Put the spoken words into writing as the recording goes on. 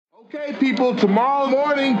Okay, people, tomorrow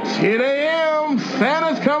morning, 10 a.m.,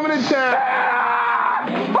 Santa's coming to town.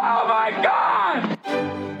 Oh, my God!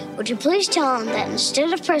 Would you please tell him that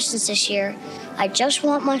instead of presents this year, I just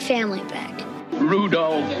want my family back?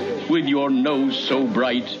 Rudolph, with your nose so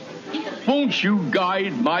bright, won't you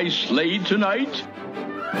guide my sleigh tonight?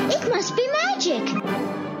 It must be magic.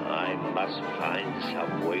 I must find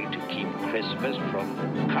some way to keep Christmas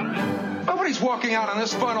from coming. Nobody's walking out on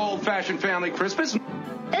this fun, old-fashioned family Christmas.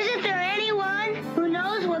 Isn't there anyone who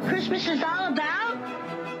knows what Christmas is all about?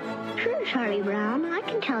 Sure, Charlie Brown. I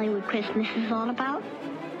can tell you what Christmas is all about.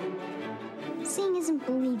 Seeing isn't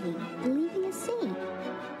believing. Believing is seeing.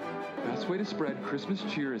 Best way to spread Christmas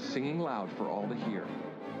cheer is singing loud for all to hear.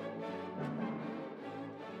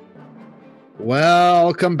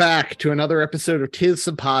 Welcome back to another episode of Tis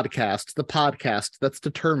the Podcast, the podcast that's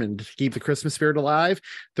determined to keep the Christmas spirit alive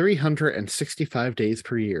 365 days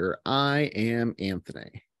per year. I am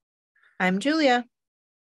Anthony. I'm Julia.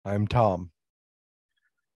 I'm Tom.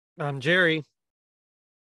 I'm Gerry.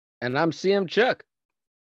 And I'm CM Chuck.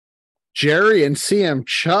 Gerry and CM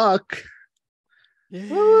Chuck.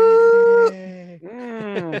 Yay.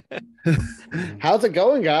 How's it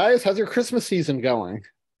going, guys? How's your Christmas season going?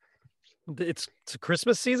 It's a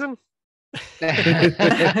Christmas season.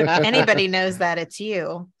 Anybody knows that it's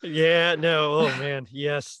you. Yeah, no. Oh man,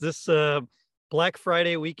 yes. This Black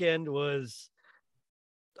Friday weekend was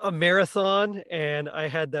a marathon, and I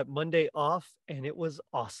had that Monday off, and it was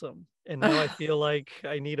awesome. And now I feel like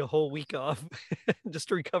I need a whole week off just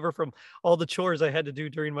to recover from all the chores I had to do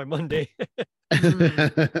during my Monday.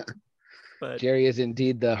 But Gerry is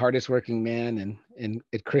indeed the hardest working man in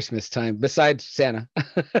at Christmas time, besides Santa.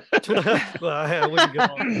 well, I wouldn't go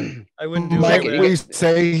on. I wouldn't do Might it. we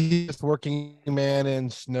say he's working man in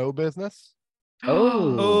snow business?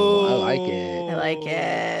 Oh, I like it. I like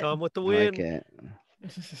it. Tom with the I win. like it.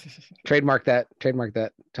 Trademark that,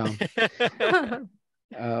 Tom. Mine's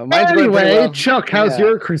going pretty well. Chuck, how's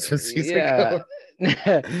your Christmas season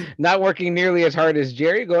going? Not working nearly as hard as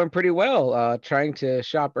Gerry, going pretty well. Trying to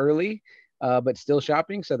shop early, but still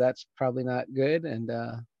shopping, so that's probably not good. And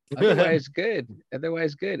otherwise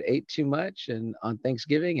good. Ate too much and on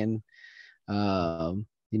Thanksgiving, and now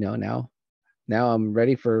I'm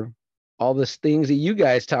ready for all the things that you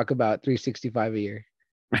guys talk about 365 a year.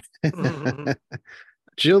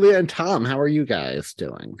 Julia and Tom, how are you guys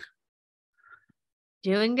doing?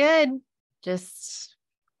 Doing good. Just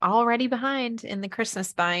already behind in the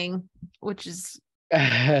Christmas buying, which is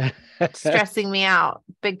stressing me out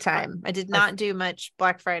big time. I did not do much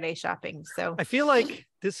Black Friday shopping, so I feel like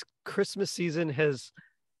this Christmas season has,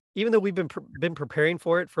 even though we've been preparing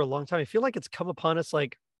for it for a long time, I feel like it's come upon us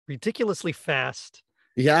like ridiculously fast.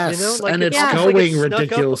 Yes, like and it's like going snuck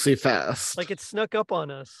ridiculously fast. Like it snuck up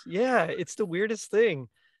on us. Yeah, it's the weirdest thing.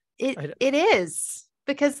 it is,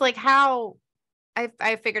 because like how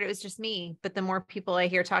I figured it was just me, but the more people I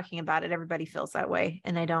hear talking about it, everybody feels that way,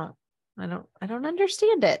 and I don't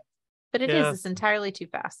understand it. But it is. It's entirely too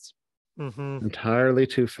fast. Mm-hmm. Entirely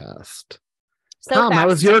too fast. So Tom, fast how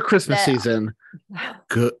was your Christmas that- season?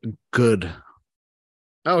 Good.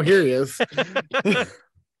 Oh, here he is.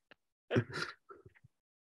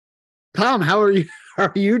 Tom, how are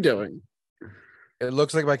you doing? It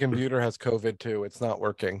looks like my computer has COVID too. It's not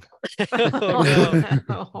working. Oh,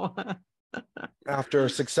 no. After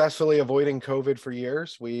successfully avoiding COVID for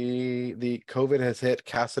years, the COVID has hit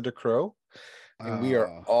Casa de Crow, and we are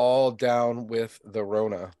all down with the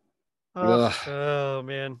Rona. Oh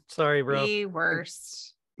man, sorry, bro. The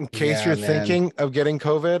worst. In case you're thinking of getting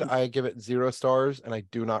COVID, I give it 0 stars, and I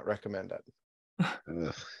do not recommend it.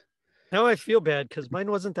 Now I feel bad because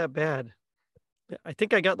mine wasn't that bad. I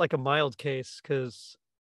think I got like a mild case because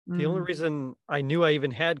the only reason I knew I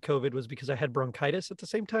even had COVID was because I had bronchitis at the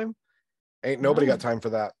same time. Ain't nobody got time for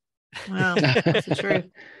that. Wow, that's the truth.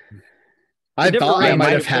 I thought I might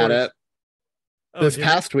have had it this did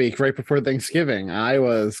past week, right before Thanksgiving. I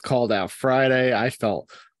was called out Friday. I felt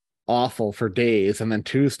awful for days. And then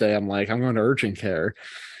Tuesday, I'm like, I'm going to urgent care.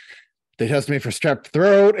 They tested me for strep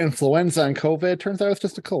throat, influenza, and COVID. Turns out it's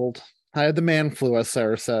just a cold. I had the man flu, as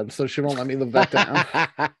Sarah said, so she won't let me live that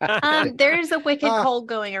down. There is a wicked cold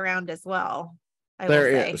going around as well. There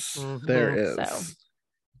is. So.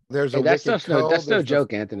 There's that's no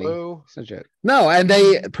joke, Anthony. It's no joke. No, and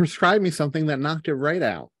they prescribed me something that knocked it right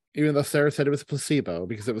out, even though Sarah said it was a placebo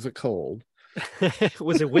because it was a cold.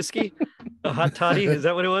 Was it whiskey? A hot toddy? Is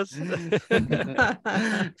that what it was?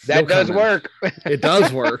 That does work. It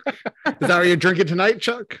does work. Is that what you're drinking tonight,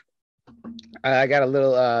 Chuck? I got a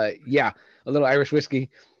little Irish whiskey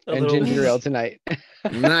and ginger ale tonight.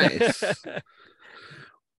 Nice.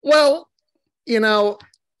 Well,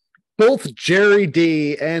 Both Gerry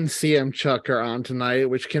D and CM Chuck are on tonight,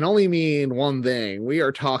 which can only mean one thing. We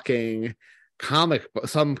are talking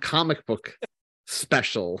some comic book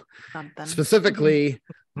special, specifically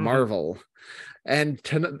Marvel. And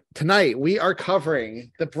tonight we are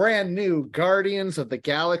covering the brand new Guardians of the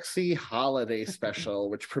Galaxy holiday special,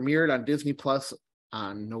 which premiered on Disney Plus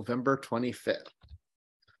on November 25th.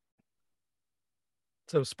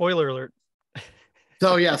 So spoiler alert.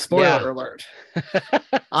 So yeah, spoiler alert.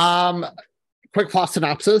 Quick plot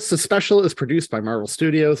synopsis. The special is produced by Marvel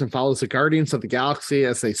Studios and follows the Guardians of the Galaxy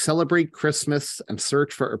as they celebrate Christmas and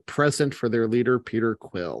search for a present for their leader, Peter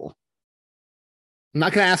Quill. I'm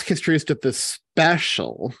not going to ask histories to this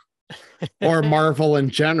special or Marvel in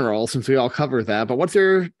general, since we all cover that, but what's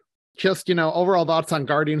your overall thoughts on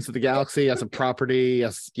Guardians of the Galaxy as a property,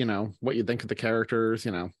 as, what you think of the characters,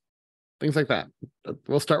 things like that.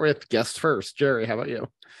 We'll start with guests first. Gerry, how about you?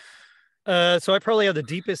 So I probably have the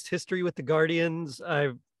deepest history with the Guardians.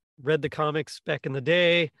 I've read the comics back in the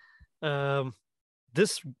day.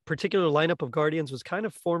 This particular lineup of Guardians was kind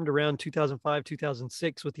of formed around 2005,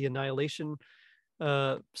 2006 with the Annihilation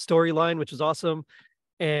storyline, which is awesome.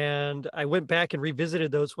 And I went back and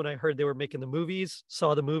revisited those when I heard they were making the movies,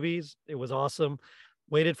 saw the movies. It was awesome.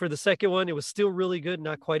 Waited for the second one. It was still really good,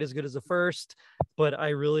 not quite as good as the first, but I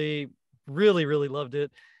really, really, really loved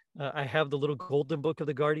it. I have the little golden book of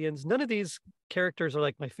the Guardians. None of these characters are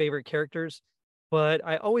like my favorite characters, but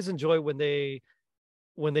I always enjoy when they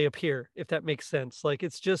appear, if that makes sense. Like,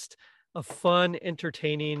 it's just a fun,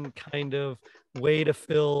 entertaining kind of way to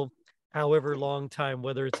fill however long time,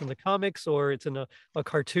 whether it's in the comics or it's in a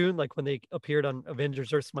cartoon, like when they appeared on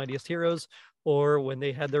Avengers Earth's Mightiest Heroes, or when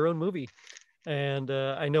they had their own movie. And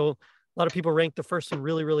I know a lot of people rank the first one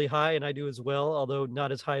really, really high, and I do as well, although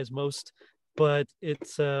not as high as most. But it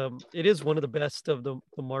is one of the best of the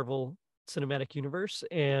Marvel Cinematic Universe,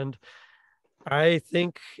 and I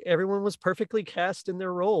think everyone was perfectly cast in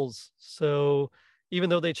their roles. So even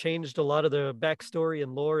though they changed a lot of the backstory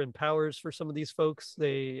and lore and powers for some of these folks,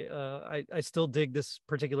 I still dig this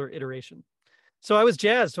particular iteration. So I was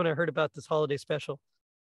jazzed when I heard about this holiday special.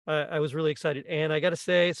 I was really excited, and I got to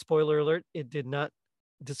say, spoiler alert, it did not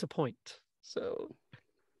disappoint. So.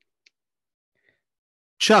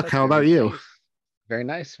 Chuck, how about you? Very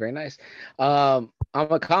nice, very nice. I'm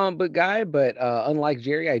a comic book guy, but unlike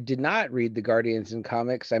Gerry, I did not read the Guardians in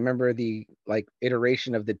comics. I remember the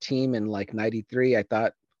iteration of the team in '93. I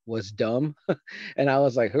thought was dumb, and I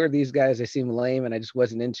was like, "Who are these guys? They seem lame," and I just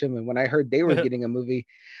wasn't into them. And when I heard they were getting a movie,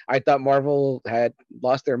 I thought Marvel had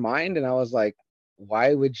lost their mind, and I was like,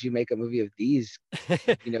 "Why would you make a movie of these,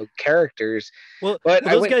 characters?" But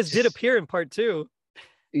those guys did appear in part 2.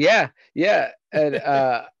 Yeah. And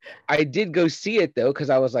I did go see it though, because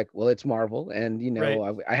I was like, well, it's Marvel, and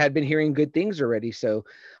right. I had been hearing good things already, so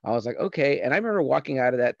I was like, okay. And I remember walking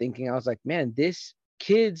out of that thinking, I was like, man, this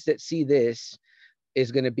kids that see this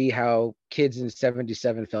is going to be how kids in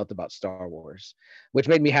 '77 felt about Star Wars, which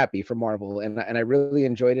made me happy for Marvel, and I really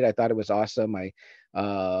enjoyed it. I thought it was awesome. I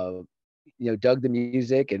dug the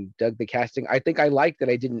music and dug the casting. I think I liked that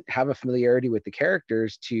I didn't have a familiarity with the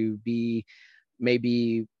characters to be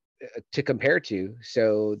maybe to compare to.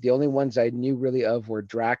 So the only ones I knew really of were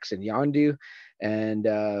Drax and Yondu. And,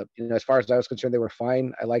 as far as I was concerned, they were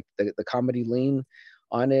fine. I liked the comedy lean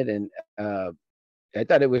on it. And I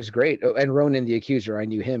thought it was great. Oh, and Ronan the Accuser, I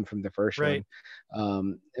knew him from the first one.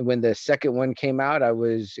 And when the second one came out, I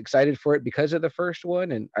was excited for it because of the first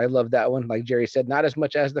one. And I loved that one. Like Gerry said, not as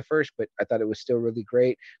much as the first, but I thought it was still really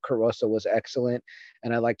great. Kurt Russell was excellent.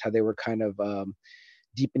 And I liked how they were kind of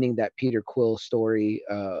deepening that Peter Quill story.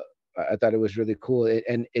 I thought it was really cool.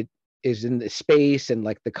 And it is in the space and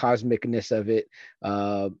like the cosmicness of it.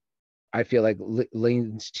 I feel like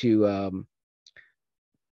leans to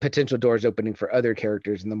potential doors opening for other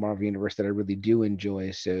characters in the Marvel universe that I really do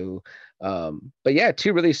enjoy. So, but yeah,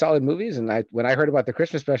 2 really solid movies. And when I heard about the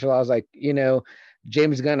Christmas special, I was like,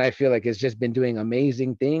 James Gunn, I feel like has just been doing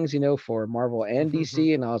amazing things, for Marvel and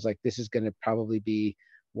DC. And I was like, this is going to probably be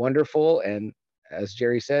wonderful. And as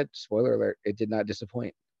Gerry said, spoiler alert, it did not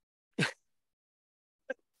disappoint.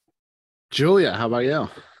 Julia, how about you?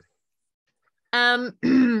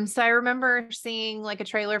 So I remember seeing like a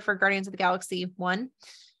trailer for Guardians of the Galaxy 1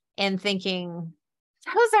 and thinking,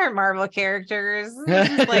 those aren't Marvel characters. This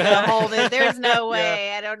is like a whole there's no way.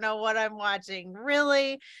 Yeah. I don't know what I'm watching.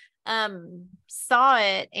 Really saw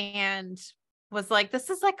it and was like, this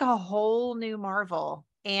is like a whole new Marvel,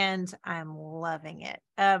 and I'm loving it.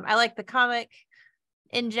 I like the comic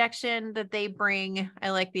injection that they bring. I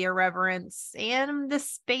like the irreverence, and the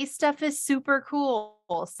space stuff is super cool.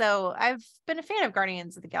 So I've been a fan of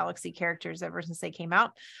Guardians of the Galaxy characters ever since they came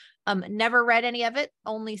out. Never read any of it,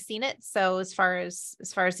 only seen it. So as far as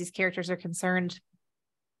these characters are concerned,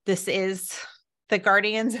 this is the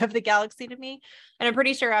Guardians of the Galaxy to me. And I'm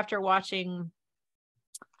pretty sure after watching,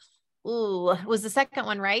 was the second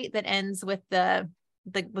one, right? That ends with the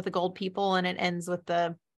gold people, and it ends with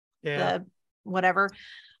the whatever.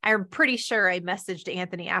 I'm pretty sure I messaged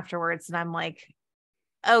Anthony afterwards, and I'm like,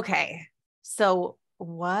 okay, so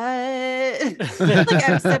what? Like,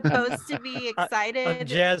 I'm supposed to be excited. I'm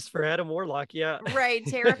jazzed for Adam Warlock, yeah. Right,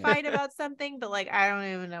 terrified about something, but like I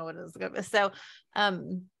don't even know what it's gonna be. So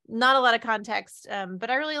not a lot of context, but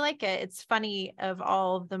I really like it. It's funny, of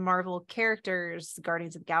all the Marvel characters,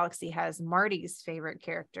 Guardians of the Galaxy has Marty's favorite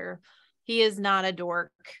character. He is not a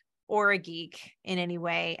dork or a geek in any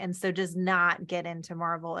way, and so does not get into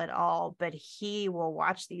Marvel at all, but he will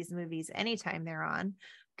watch these movies anytime they're on,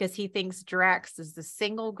 because he thinks Drax is the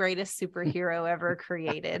single greatest superhero ever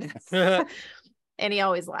created. And he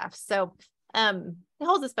always laughs. So it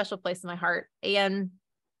holds a special place in my heart. And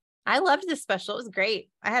I loved this special. It was great.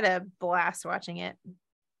 I had a blast watching it.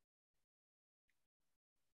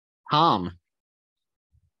 Tom.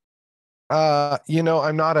 I'm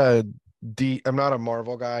not a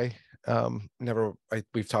Marvel guy.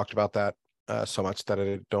 We've talked about that so much that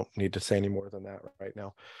I don't need to say any more than that right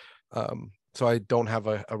now. So I don't have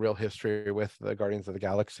a real history with the Guardians of the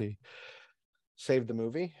Galaxy, save the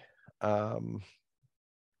movie.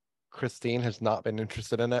 Christine has not been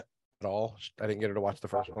interested in it at all. I didn't get her to watch the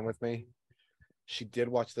first one with me. She did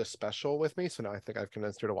watch the special with me, so now I think I've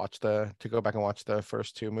convinced her to go back and watch the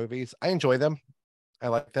first two movies. I enjoy them. I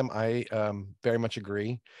like them. I very much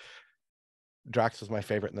agree. Drax was my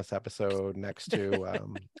favorite in this episode, next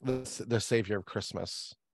to the Savior of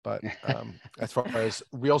Christmas. But as far as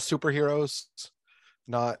real superheroes,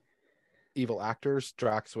 not evil actors,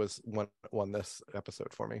 Drax won this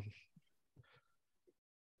episode for me.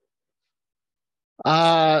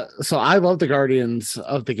 So I love the Guardians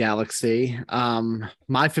of the Galaxy.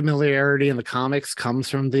 My familiarity in the comics comes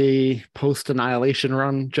from the post-Annihilation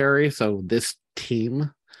run, Jerry. So this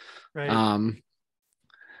team, right.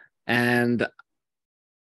 And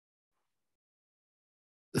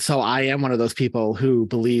so I am one of those people who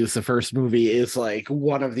believes the first movie is like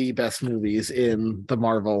one of the best movies in the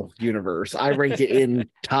Marvel universe. I rank it in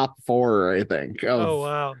top 4, I think. Oh,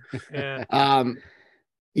 wow. Yeah.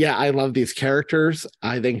 Yeah, I love these characters.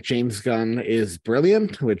 I think James Gunn is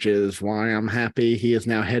brilliant, which is why I'm happy he is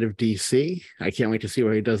now head of DC. I can't wait to see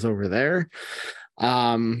what he does over there.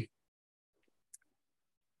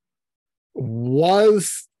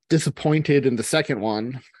 Was disappointed in the second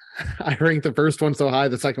one. I ranked the first one so high.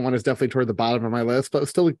 The second one is definitely toward the bottom of my list, but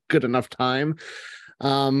still a good enough time.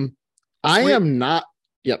 Am not.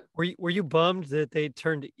 Yep. Were you bummed that they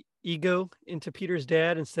turned Ego into Peter's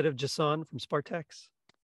dad instead of Jason from Spartax?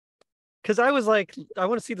 Because I was like, I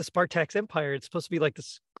want to see the Spartax Empire. It's supposed to be like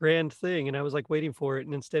this grand thing, and I was like waiting for it,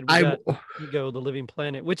 and instead we got Ego, the living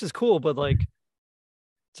planet, which is cool, but like,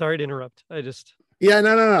 sorry to interrupt.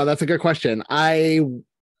 No. That's a good question. I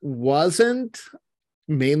wasn't,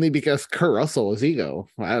 mainly because Kurt Russell is Ego.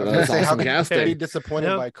 That's how awesome casting. Be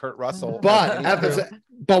disappointed by Kurt Russell,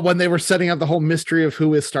 but when they were setting up the whole mystery of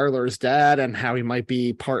who is Star-Lord's dad and how he might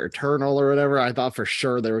be part Eternal or whatever, I thought for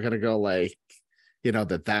sure they were going to go like,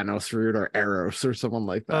 the Thanos route or Eros or someone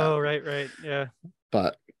like that. Oh, right, yeah.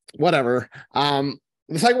 But whatever. The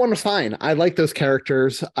second one was fine. I like those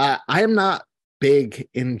characters. I am not big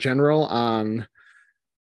in general on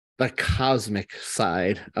the cosmic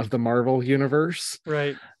side of the Marvel universe.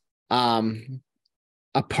 Right.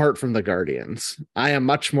 Apart from the Guardians, I am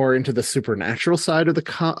much more into the supernatural side of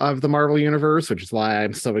the Marvel universe, which is why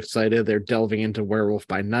I'm so excited. They're delving into Werewolf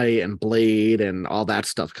by Night and Blade and all that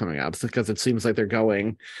stuff coming up, because it seems like they're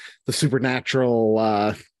going the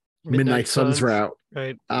supernatural Midnight Suns route.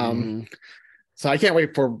 Right. So I can't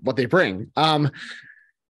wait for what they bring.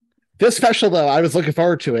 This special, though, I was looking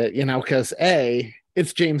forward to it, because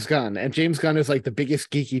it's James Gunn, and James Gunn is like the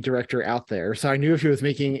biggest geeky director out there. So I knew if he was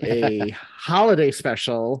making a holiday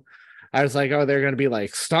special, I was like, oh, they're going to be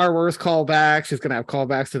like Star Wars callbacks. He's going to have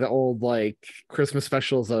callbacks to the old like Christmas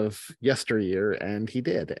specials of yesteryear. And he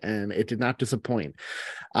did, and it did not disappoint.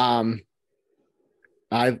 Spoiler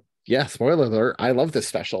alert, I love this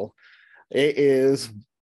special. It is,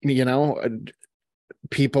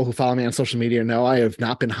 people who follow me on social media know I have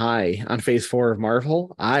not been high on phase 4 of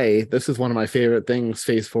Marvel. This is one of my favorite things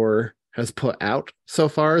phase 4 has put out so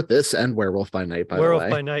far. This and Werewolf by Night, by the way. Werewolf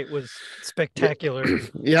by Night was spectacular.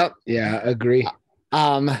 Yep. Yeah, agree.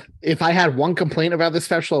 If I had one complaint about this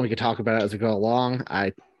special, and we could talk about it as we go along,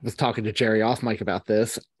 I was talking to Jerry off mic about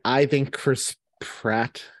this. I think Chris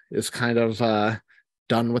Pratt is kind of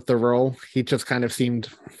done with the role. He just kind of seemed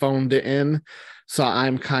phoned it in. So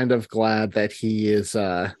I'm kind of glad that he is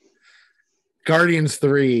Guardians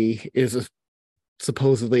 3 is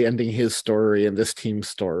supposedly ending his story and this team's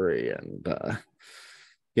story, and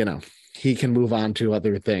he can move on to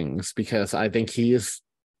other things, because I think he is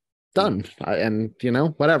done. And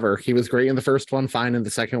whatever, he was great in the first one, fine in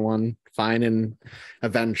the second one, fine in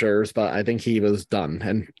Avengers, but I think he was done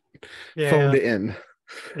and phoned it in.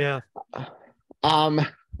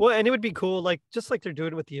 Well, and it would be cool, just like they're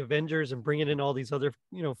doing with the Avengers and bringing in all these other,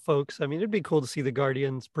 folks. I mean, it'd be cool to see the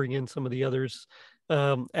Guardians bring in some of the others,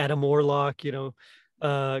 Adam Warlock,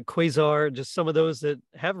 Quasar, just some of those that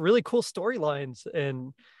have really cool storylines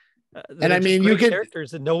and I mean, you get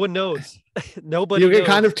characters that no one knows. Nobody. You can knows.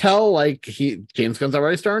 kind of tell, James Gunn's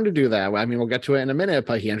already starting to do that. I mean, we'll get to it in a minute,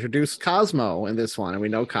 but he introduced Cosmo in this one, and we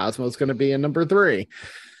know Cosmo's going to be in number 3.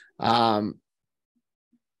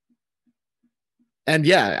 And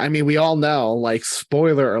yeah, I mean, we all know,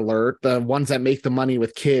 spoiler alert, the ones that make the money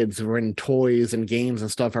with kids when toys and games and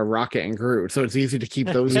stuff are Rocket and Groot. So it's easy to keep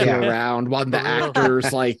those two around while the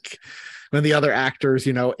actors, when the other actors,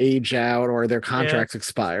 age out or their contracts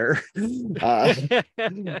expire.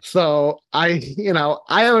 So I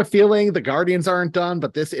have a feeling the Guardians aren't done,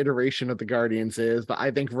 but this iteration of the Guardians is. But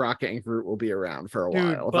I think Rocket and Groot will be around for a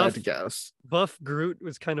while, if I had to guess. Buff Groot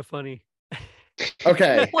was kind of funny.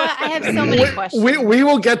 Okay. Well, I have so many questions. We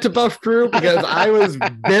will get to Buff Groot, because I was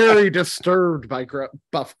very disturbed by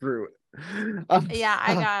Buff Groot.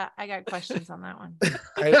 I got questions on that one.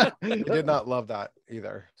 I did not love that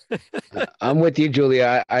either. I'm with you,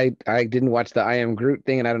 Julia. I didn't watch the I Am Groot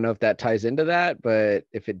thing, and I don't know if that ties into that, but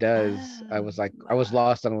if it does, I was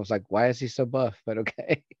lost, and I was like, why is he so buff? But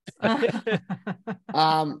okay.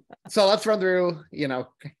 So let's run through,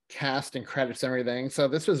 cast and credits and everything. So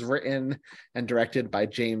this was written and directed by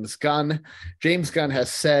James Gunn. James Gunn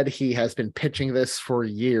has said he has been pitching this for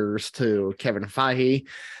years to Kevin Feige.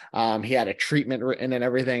 He had a treatment written and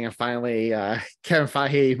everything, and finally Kevin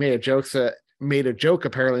Feige made a joke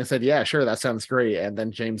apparently and said, yeah, sure, that sounds great. And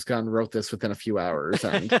then James Gunn wrote this within a few hours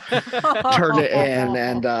and turned it in,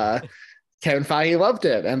 and Kevin Feige loved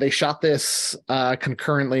it, and they shot this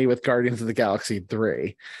concurrently with Guardians of the Galaxy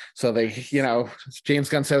 3. So they, James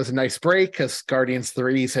Gunn said it was a nice break, because Guardians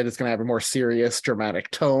 3, he said, it's going to have a more serious, dramatic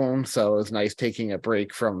tone. So it was nice taking a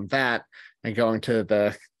break from that and going to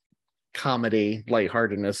the comedy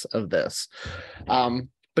lightheartedness of this.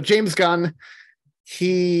 But James Gunn,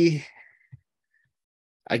 he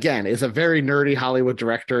again is a very nerdy Hollywood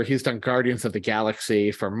director. He's done Guardians of the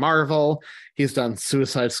Galaxy for Marvel. He's done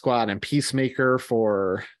Suicide Squad and Peacemaker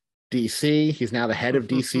for DC. He's now the head of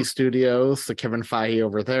DC Studios, so Kevin Feige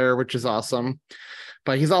over there, which is awesome.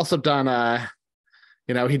 But he's also done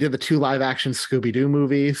he did the 2 live action Scooby-Doo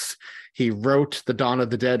movies. He wrote the Dawn of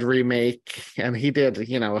the Dead remake, and he did,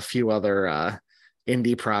 a few other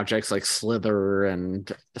indie projects like Slither and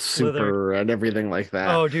Super and everything like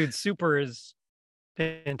that. Oh, dude, Super is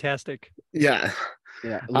fantastic. Yeah.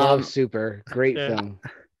 Love Super. Great film.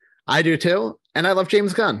 I do too. And I love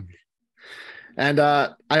James Gunn. And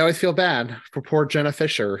I always feel bad for poor Jenna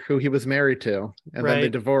Fisher, who he was married to, and then they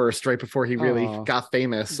divorced right before he really got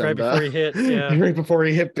famous. Right before he hit, right before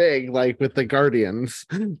he hit big, with the Guardians,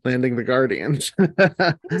 landing the Guardians. He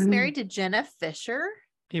was married to Jenna Fisher.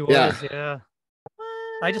 He was, yeah.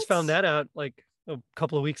 What? I just found that out a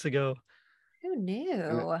couple of weeks ago. Who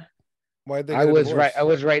knew? Why'd they I was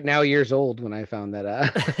right now years old when I found that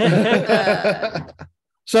out.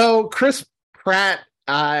 So Chris Pratt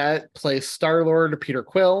plays Star-Lord Peter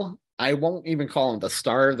Quill. I won't even call him the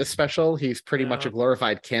star of the special. He's pretty much a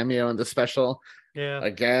glorified cameo in the special. Yeah.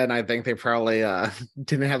 Again, I think they probably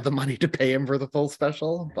didn't have the money to pay him for the full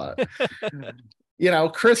special, but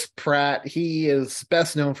Chris Pratt, he is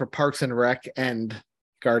best known for Parks and Rec and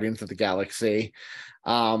Guardians of the Galaxy.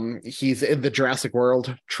 He's in the Jurassic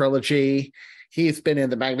World trilogy. He's been in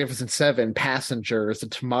the Magnificent Seven, Passengers, the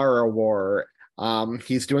Tomorrow War.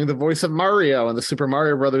 He's doing the voice of Mario in the Super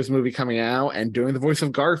Mario Brothers movie coming out, and doing the voice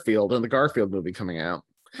of Garfield in the Garfield movie coming out.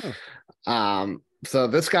 So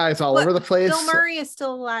this guy's all over the place. Bill Murray is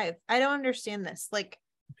still alive. I don't understand this.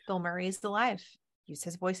 Bill Murray is alive. Use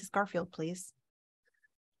his voice as Garfield, please.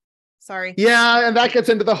 Sorry. Yeah, and that gets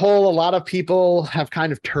into the whole, a lot of people have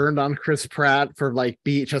kind of turned on Chris Pratt for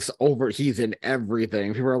be just over, he's in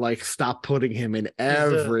everything. People are like, stop putting him in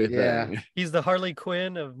everything. He's the Harley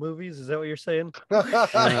Quinn of movies. Is that what you're saying?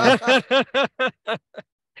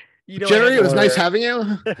 Gerry, it was nice having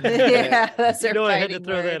you. Yeah, that's their I had to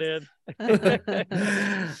throw that in.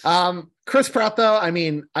 Chris Pratt, though, I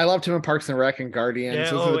mean, I loved him in Parks and Rec and Guardians.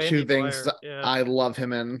 Those are the two things I love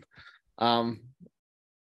him in.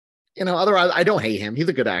 otherwise I don't hate him. He's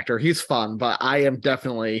a good actor. He's fun, but I am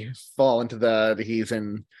definitely fall into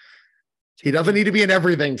he doesn't need to be in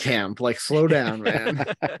everything camp. Like, slow down, man.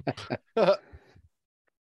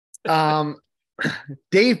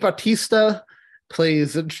 Dave Bautista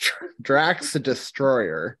plays Drax the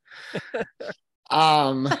Destroyer.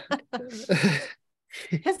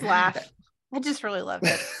 His laugh, I just really loved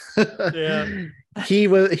it. Yeah.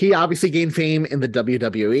 He obviously gained fame in the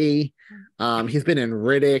WWE. He's been in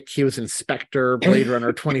Riddick. He was in Spectre, Blade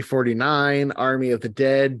Runner 2049, Army of the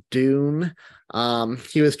Dead, Dune.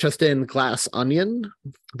 He was just in Glass Onion,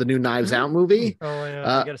 the new Knives Out movie,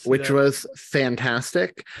 which was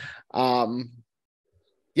fantastic. And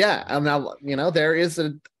now, there is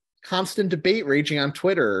a constant debate raging on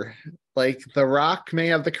Twitter. Like, The Rock may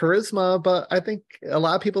have the charisma, but I think a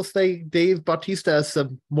lot of people say Dave Bautista has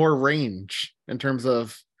some more range in terms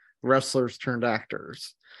of wrestlers turned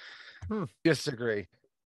actors. Disagree.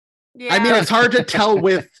 Yeah. I mean, it's hard to tell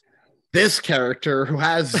with this character who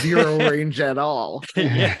has zero range at all.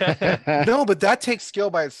 Yeah. No, but that takes skill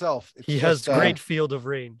by itself. He has great field of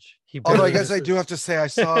range. Although I guess I do have to say, I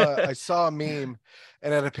saw a meme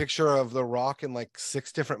and had a picture of The Rock in like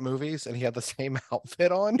 6 different movies, and he had the same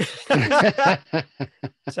outfit on.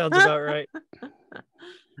 Sounds about right.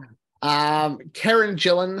 Karen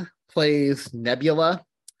Gillan plays Nebula.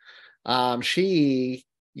 She,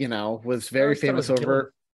 was very famous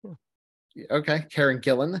over. Okay, Karen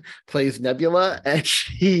Gillan plays Nebula, and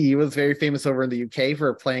she was very famous over in the UK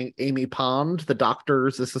for playing Amy Pond, the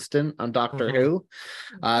Doctor's assistant on Doctor Who.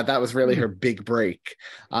 That was really her big break.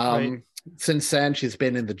 Right. Since then, she's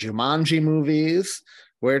been in the Jumanji movies,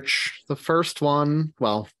 which the first one,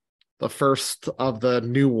 the first of the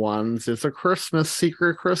new ones, is a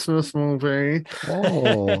secret Christmas movie.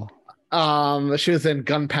 Oh. She was in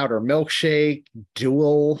Gunpowder Milkshake,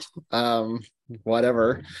 Duel,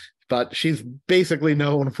 whatever. But she's basically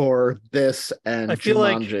known for this and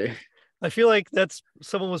Jumanji. I feel like that's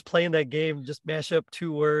someone was playing that game, just mash up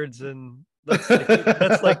 2 words, and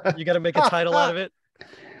that's like you got to make a title out of it.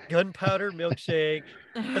 Gunpowder Milkshake.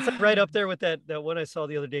 That's like right up there with that one I saw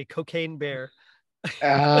the other day, Cocaine Bear.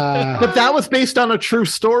 But that was based on a true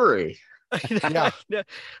story. I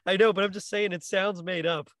know, but I'm just saying it sounds made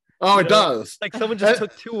up. Oh, it does. Like someone just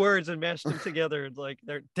took 2 words and mashed them together. And like,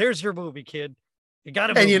 there's your movie, kid. You got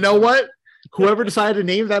to. And you know what? Whoever decided to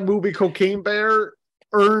name that movie Cocaine Bear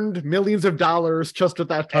earned millions of dollars just with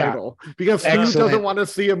that title. Because who doesn't want to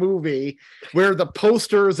see a movie where the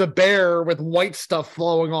poster is a bear with white stuff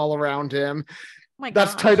flowing all around him?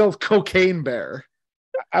 That's titled Cocaine Bear.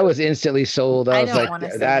 I was instantly sold. I was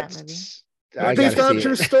like, that's based on a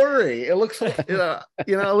true story. It looks like,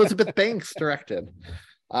 Elizabeth Banks directed.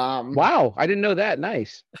 Wow, I didn't know that.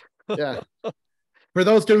 Nice. Yeah. For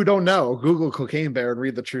those who don't know, Google Cocaine Bear and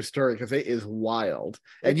read the true story, because it is wild.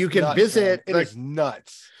 And you can visit. It is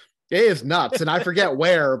nuts. It is nuts. And I forget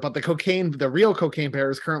where, but the real Cocaine Bear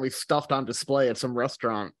is currently stuffed on display at some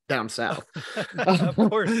restaurant down south. Of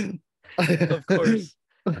course. Of course.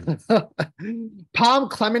 Palm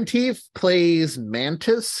Clementif plays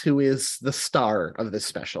Mantis, who is the star of this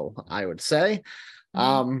special, I would say.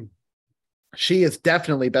 She is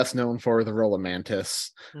definitely best known for the role of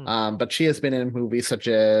Mantis, but she has been in movies such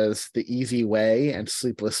as The Easy Way and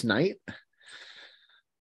Sleepless Night.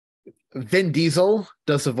 Vin Diesel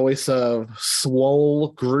does the voice of Swole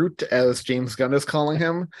Groot, as James Gunn is calling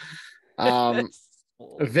him.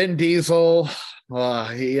 Vin Diesel,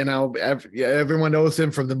 everyone knows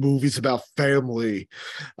him from the movies about family,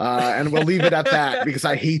 and we'll leave it at that because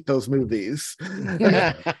I hate those movies.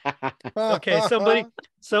 Okay,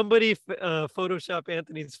 somebody Photoshop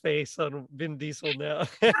Anthony's face on Vin Diesel now.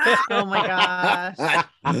 Oh my gosh.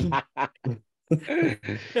 I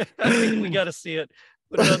think we got to see it.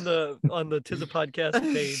 Put it on the To the Podcast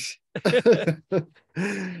page.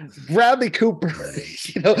 Bradley Cooper,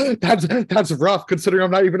 that's rough considering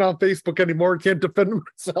I'm not even on Facebook anymore and can't defend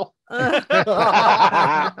myself.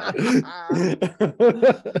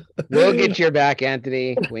 We'll get your back,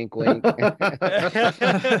 Anthony. Wink, wink. We'll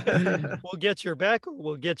get your back, or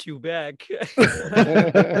we'll get you back.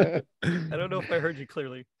 I don't know if I heard you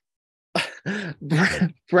clearly.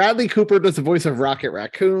 Bradley Cooper does the voice of Rocket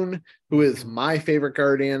Raccoon, who is my favorite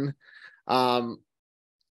Guardian. And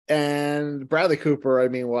Bradley Cooper,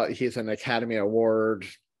 he's an Academy Award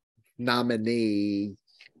nominee,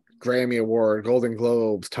 Grammy Award, Golden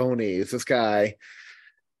Globes, Tonys. This guy,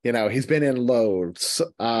 he's been in loads.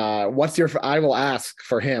 I will ask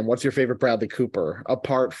for him, what's your favorite Bradley Cooper,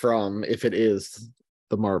 apart from if it is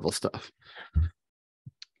the Marvel stuff?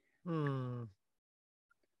 I'm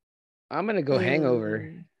gonna go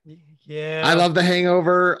Hangover. Yeah. I love The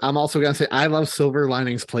Hangover. I'm also gonna say I love Silver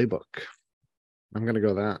Linings Playbook. I'm gonna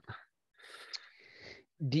go that.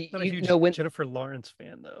 I'm not a huge Jennifer Lawrence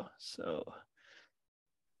fan though. So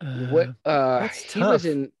that's he was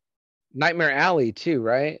in Nightmare Alley too,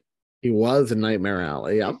 right? He was in Nightmare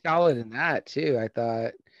Alley. Yeah, solid in that too. I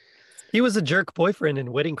thought he was a jerk boyfriend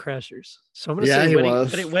in Wedding Crashers. So I'm gonna Yeah, say he wedding,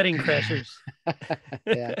 was. wedding Crashers.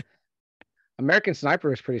 yeah. American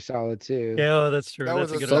Sniper is pretty solid too. Yeah, that's true. That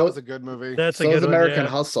That's was a good movie. That's So a is good American one,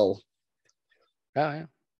 yeah. Hustle. Oh yeah.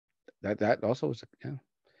 That also was yeah.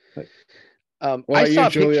 What I about saw you, a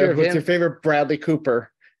Julia? picture of What's him. your favorite Bradley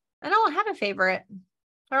Cooper? I don't have a favorite.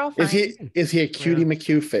 They're all fine. Is he a cutie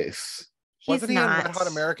McHugh face? He's Wasn't he not. in Red Hot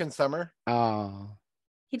American Summer? Oh.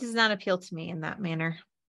 He does not appeal to me in that manner.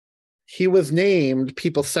 He was named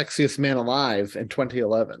People's Sexiest Man Alive in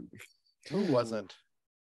 2011. Who wasn't?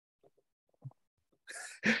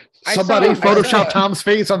 Somebody Photoshop Tom's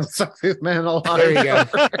face on the Sexiest Man Alive. There you go.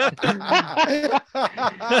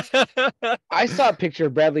 I saw a picture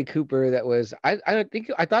of Bradley Cooper that was I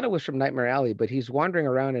thought it was from Nightmare Alley, but he's wandering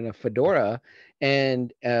around in a fedora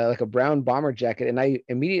and like a brown bomber jacket, and I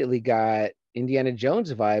immediately got Indiana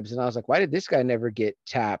Jones vibes, and I was like, why did this guy never get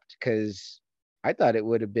tapped? Because I thought it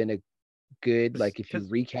would have been a good, like, if you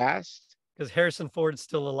recast. Because Harrison Ford's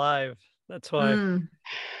still alive. That's why.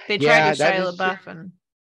 They tried to Shia LaBeouf, and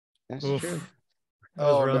that's true.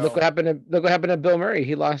 Oh, no. Look what happened to Bill Murray.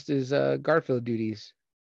 He lost his Garfield duties.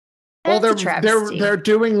 Well, they're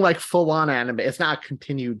doing like full on anime. It's not a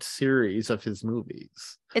continued series of his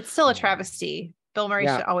movies. it's still a travesty. Bill Murray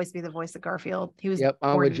should always be the voice of Garfield. He was I'm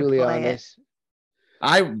born with to Julia play on it. this.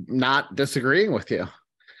 I'm not disagreeing with you.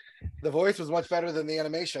 The voice was much better than the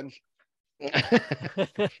animation.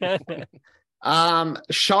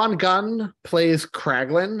 Sean Gunn plays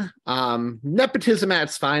Kraglin. Nepotism at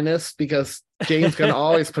its finest, because James Gunn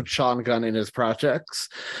always put Sean Gunn in his projects.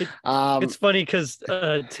 It's funny because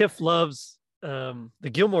Tiff loves the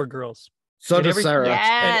Gilmore Girls. So does Sarah.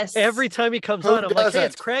 Yes. And every time he comes on, I'm like, hey,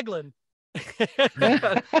 it's Kraglin.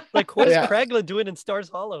 Like, what is Kraglin doing in Stars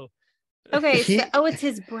Hollow? Okay, it's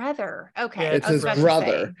his brother. Okay, it's his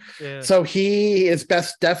brother. Yeah. So he is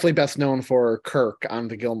definitely best known for Kirk on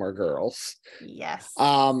the Gilmore Girls. Yes.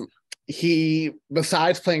 He,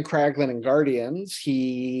 besides playing Kraglin in Guardians,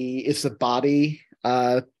 he is the body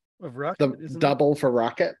of Rocket, the double for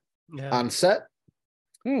Rocket on set.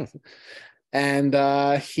 And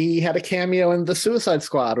he had a cameo in the Suicide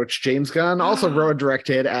Squad, which James Gunn also wrote and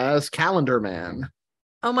directed as Calendar Man.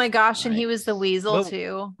 Oh my gosh, and he was the Weasel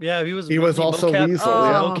too. Yeah, he was also mocap, Weasel.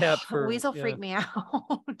 mocap for, Weasel freaked me out.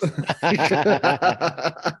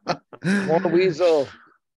 More Weasel.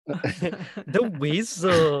 The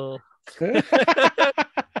Weasel.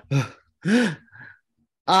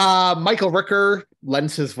 Michael Rooker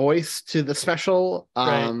lends his voice to the special.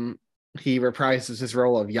 He reprises his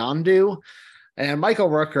role of Yondu. And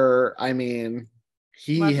Michael Rooker, I mean,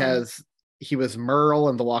 he was Merle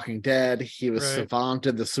in The Walking Dead. He was Savant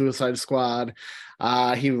in the Suicide Squad.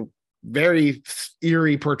 He very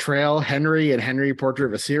eerie portrayal, Henry and Henry, Portrait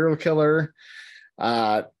of a Serial Killer.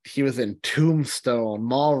 He was in Tombstone,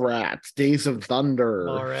 Mallrats, Days of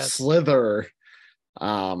Thunder, Slither. He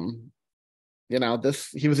was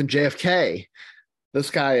in JFK. This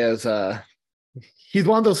guy is he's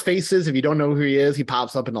one of those faces, if you don't know who he is, he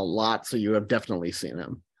pops up in a lot, so you have definitely seen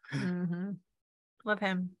him. Mm-hmm. Love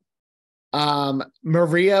him.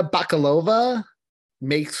 Maria Bakalova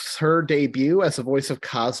makes her debut as the voice of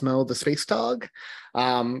Cosmo the Space Dog.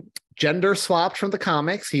 Gender swapped from the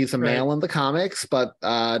comics. He's a male in the comics, but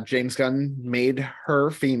James Gunn made her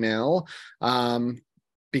female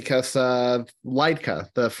because Laika,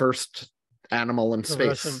 the first animal in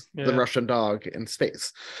space, the Russian dog in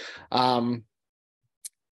space.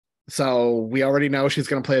 So we already know she's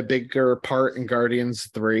going to play a bigger part in Guardians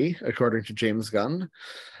 3, according to James Gunn.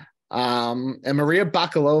 And Maria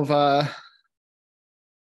Bakalova,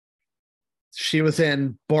 she was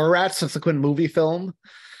in Borat's subsequent movie film.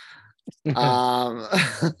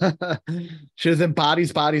 She was in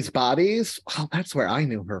Bodies, Bodies, Bodies. Oh, that's where I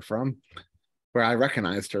knew her from, where I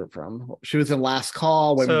recognized her from. She was in Last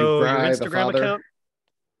Call, Women Who Cry, The Father.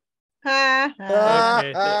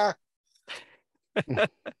 Account?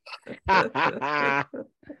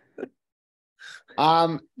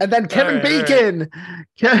 And then Kevin Bacon.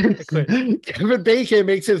 Kevin Bacon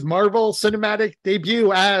makes his Marvel Cinematic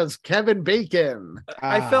debut as Kevin Bacon.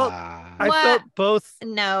 I felt both.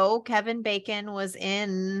 No, Kevin Bacon was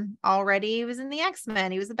in already. He was in the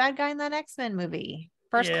X-Men. He was the bad guy in that X-Men movie.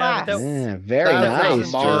 First Class. Very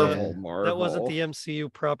nice. Marvel. That wasn't the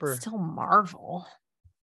MCU proper. Still Marvel.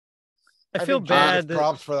 I feel think John bad. gets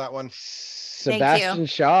props for that one. Sebastian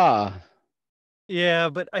Shaw. Yeah,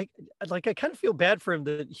 but I kind of feel bad for him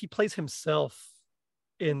that he plays himself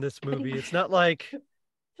in this movie. It's not like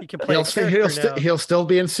he can play he'll still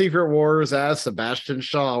be in Secret Wars as Sebastian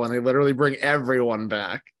Shaw when they literally bring everyone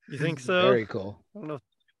back. You think so? Very cool. I don't know.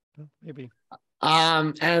 Maybe.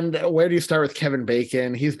 And where do you start with Kevin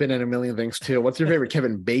Bacon? He's been in a million things too. What's your favorite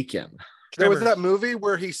Kevin Bacon? There was that movie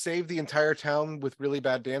where he saved the entire town with really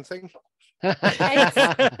bad dancing.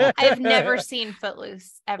 I've never seen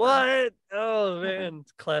Footloose ever. What? Oh man,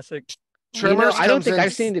 it's classic. Tremors. I don't think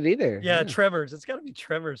I've seen it either. Yeah, Tremors. It's got to be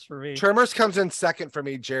Tremors for me. Tremors comes in second for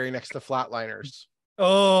me, Jerry, next to Flatliners.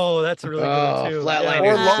 Oh, that's a really good one too.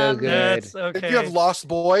 Flatliners is so good. That's okay. If you have Lost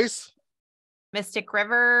Boys, Mystic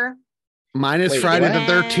River. Mine is Friday the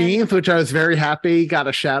 13th, which I was very happy got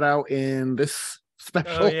a shout out in this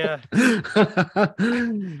special. Oh yeah.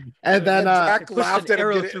 And then Jack laughed at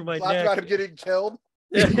arrow him through my laughed neck. about him getting killed.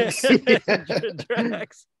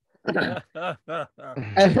 Drax. and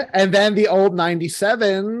then the old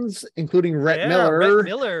 97s, including Rhett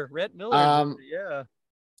Miller. Rhett Miller. Yeah.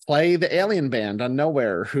 Play the Alien Band on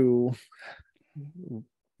Nowhere, who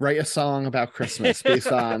write a song about Christmas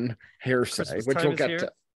based on hearsay, Christmas which Time we'll is get here. to.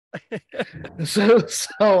 So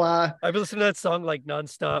I've been listening to that song like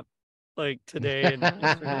nonstop, like today, and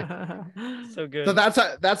so good. So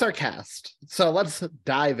that's our cast. So let's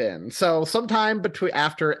dive in. So sometime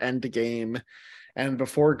after Endgame and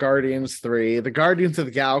before Guardians 3, the Guardians of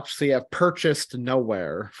the Galaxy have purchased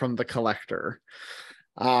Nowhere from the Collector,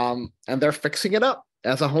 and they're fixing it up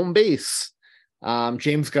as a home base.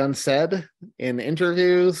 James Gunn said in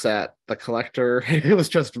interviews that the Collector, it was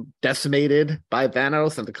just decimated by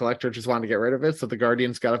Thanos and the Collector just wanted to get rid of it, so the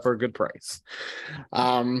Guardians got it for a good price.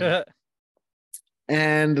 And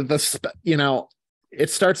it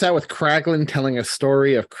starts out with Kraglin telling a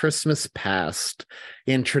story of Christmas past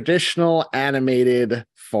in traditional animated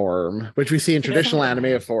form, which we see in traditional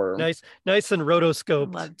animated form. Nice and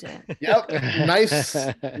rotoscoped. Loved it. Yep.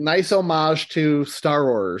 Nice homage to Star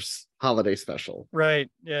Wars holiday special. Right.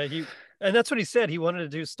 Yeah. And that's what he said. He wanted to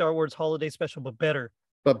do Star Wars holiday special, but better.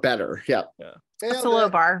 Yeah. That's a low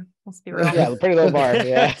bar. Let's be real. Yeah, pretty low bar.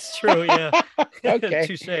 Yeah. That's true. Yeah. Okay.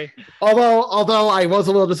 Touche. Although I was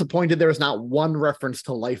a little disappointed there was not one reference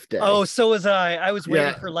to Life Day. Oh, so was I. I was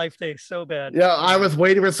waiting for Life Day so bad. Yeah, I was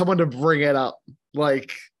waiting for someone to bring it up,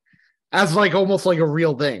 like as like almost like a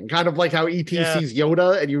real thing, kind of like how ET sees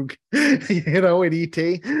Yoda and in ET.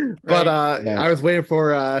 But I was waiting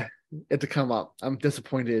for it to come up. I'm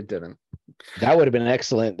disappointed it didn't. That would have been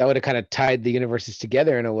excellent. That would have kind of tied the universes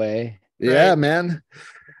together in a way. Yeah, man.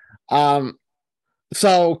 So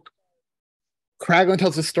Kraglin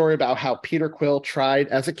tells a story about how Peter Quill tried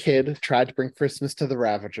to bring Christmas to the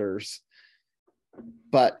Ravagers,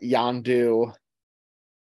 but Yondu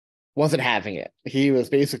wasn't having it. He was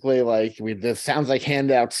basically like, this sounds like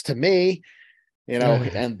handouts to me,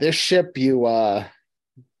 and this ship, you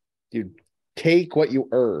take what you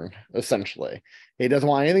earn, essentially. He doesn't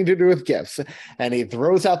want anything to do with gifts. And he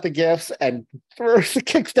throws out the gifts and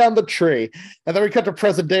kicks down the tree. And then we cut to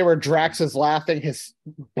present day where Drax is laughing his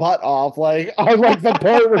butt off, like, I like the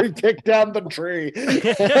part where he kicked down the tree.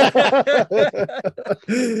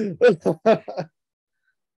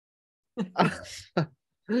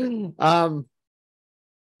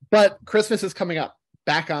 But Christmas is coming up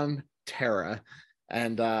back on Terra.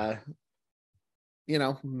 And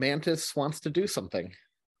Mantis wants to do something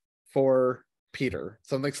for Peter,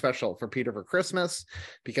 something special for Peter for Christmas,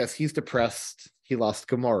 because he's depressed. He lost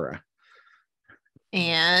Gamora.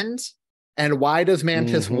 And why does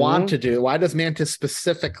Mantis why does Mantis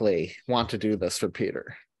specifically want to do this for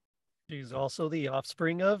Peter? She's also the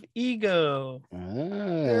offspring of Ego.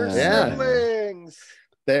 They're siblings.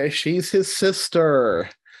 She's his sister,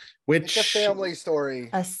 which it's a family story.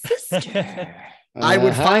 A sister. I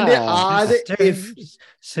would find it odd if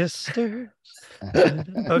sisters.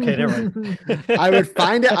 Okay, never mind. I would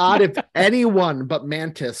find it odd if anyone but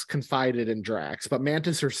Mantis confided in Drax, but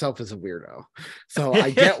Mantis herself is a weirdo, so I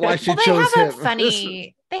get why she chose him.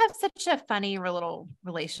 They have such a funny little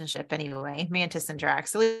relationship anyway, Mantis and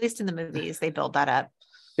Drax. At least in the movies, they build that up.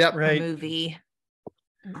 Yep. Right. Movie.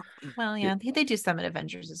 Well, yeah, they do some in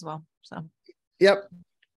Avengers as well. So. Yep.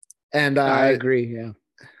 And I agree. Yeah.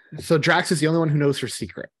 So Drax is the only one who knows her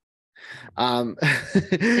secret.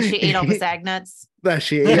 That she ate all the Zag nuts. That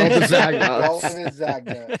she ate all the Zag nuts. All of his Zag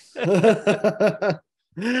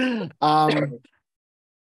nuts.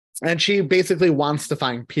 And she basically wants to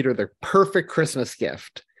find Peter the perfect Christmas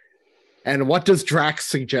gift. And what does Drax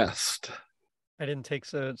suggest? I didn't take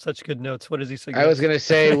such good notes. What does he say? I was gonna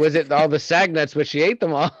say, was it all the sag nuts, which she ate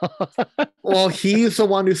them all? Well, he's the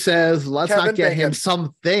one who says, let's Kevin not get Bacon. him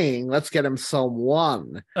something, let's get him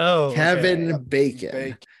someone. Oh, Kevin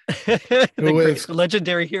Bacon, the who great is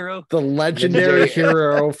legendary hero. the legendary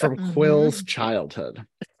hero from Quill's childhood.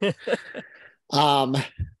 And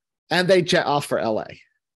they jet off for LA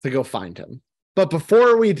to go find him. But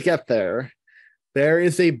before we get there, there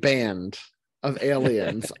is a band of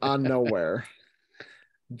aliens on Nowhere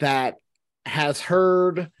that has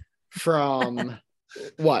heard from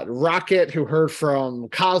Rocket, who heard from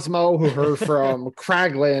Cosmo, who heard from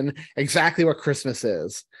Kraglin exactly what Christmas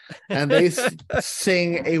is. And they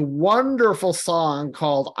sing a wonderful song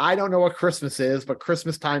called I Don't Know What Christmas Is, but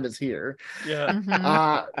Christmas Time Is Here.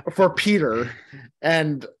 Yeah. For Peter.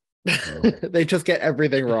 And they just get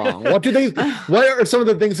everything wrong. What are some of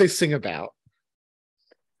the things they sing about?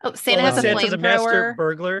 Oh, Santa has a Santa's a master flamethrower.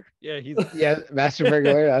 burglar. Yeah, he's Master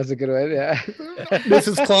burglar. That was a good one. Yeah.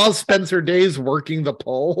 Mrs. Claus spends her days working the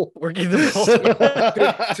pole. working the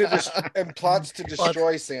pole. And plots to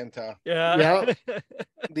destroy Santa. Yeah.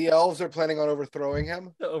 The elves are planning on overthrowing him.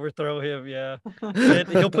 Overthrow him. Yeah. And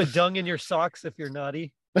he'll put dung in your socks if you're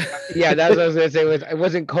naughty. Yeah, that's what I was gonna say. It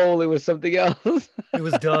wasn't coal, it was something else. It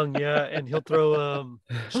was dung. Yeah, and he'll throw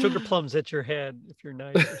sugar plums at your head if you're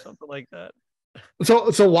nice or something like that.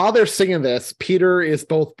 So while they're singing this, Peter is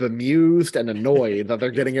both bemused and annoyed that they're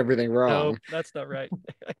getting everything wrong. No, that's not right.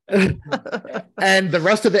 And the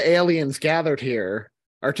rest of the aliens gathered here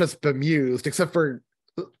are just bemused, except for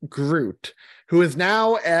Groot, who is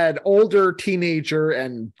now an older teenager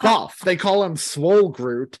and buff. They call him Swole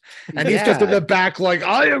Groot, and he's just in the back like,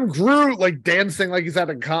 I am Groot, like dancing like he's at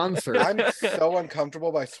a concert. I'm so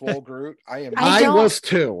uncomfortable by Swole Groot. I was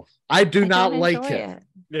too. I do not like him.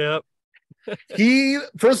 Yep. He,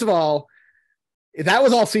 first of all, that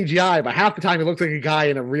was all CGI, but half the time he looked like a guy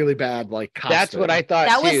in a really bad like costume. That's what I thought.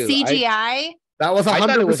 That was too. CGI. That was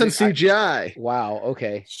 100% CGI. Wow.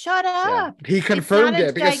 Okay. Shut up. He confirmed not a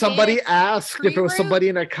it because somebody gigantic asked if it was pre-root? somebody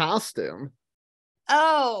in a costume.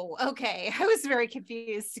 Oh, okay. I was very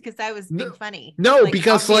confused because I was being funny. No, Like,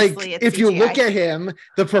 because like obviously it's if you CGI. look at him,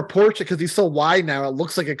 the proportion, because he's so wide now, it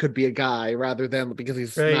looks like it could be a guy rather than because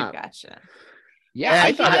he's not. Gotcha. Yeah,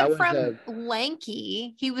 I thought that went was from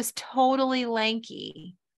lanky. He was totally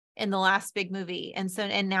lanky in the last big movie, and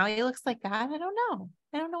now he looks like that. I don't know.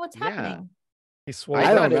 I don't know what's happening. He swore.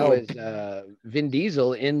 I thought it was Vin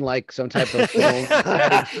Diesel in like some type of film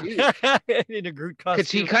in a Groot costume.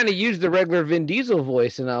 because he kind of used the regular Vin Diesel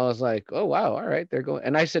voice, and I was like, oh wow, all right, they're going.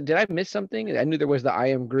 And I said, did I miss something? I knew there was the I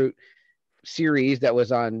Am Groot series that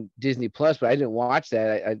was on Disney Plus, but I didn't watch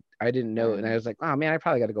that. I didn't know, and I was like, oh man, I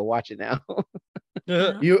probably got to go watch it now.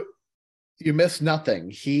 You missed nothing.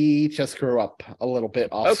 He just grew up a little bit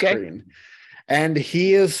off screen, and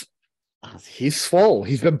he's swole.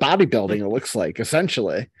 He's been bodybuilding. It looks like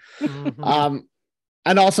essentially. And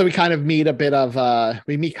also we kind of meet a bit of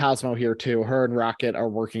we meet Cosmo here too. Her and Rocket are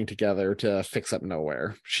working together to fix up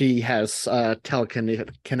Nowhere. She has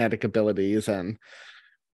telekinetic abilities and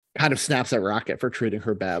kind of snaps at Rocket for treating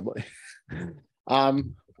her badly.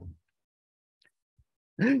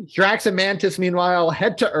 Drax and Mantis, meanwhile,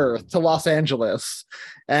 head to Earth, to Los Angeles.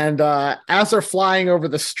 And as they're flying over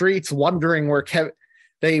the streets, wondering where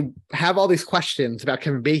they have all these questions about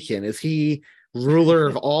Kevin Bacon. Is he ruler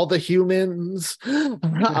of all the humans? And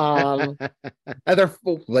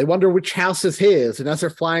they wonder which house is his. And as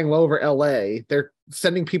they're flying low over LA, they're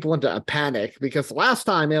sending people into a panic because last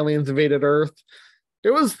time aliens invaded Earth, it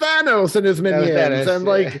was Thanos and his minions. And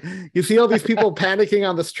like, you see all these people panicking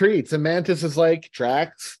on the streets, and Mantis is like,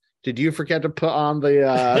 Drax, did you forget to put on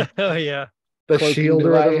the oh yeah, the shield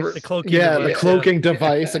or whatever? The cloaking device. The cloaking yeah.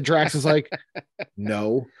 device. And Drax is like,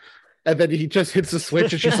 no. And then he just hits the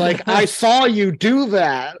switch, and she's like, I saw you do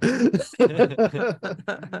that.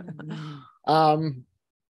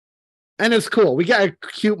 And it's cool. We got a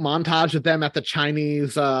cute montage of them at the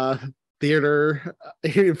Chinese theater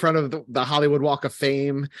in front of the Hollywood Walk of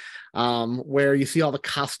Fame, where you see all the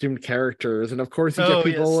costumed characters, and of course you get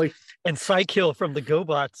people like and Psykill from the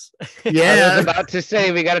GoBots. Yeah, I was about to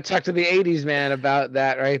say we got to talk to the '80s man about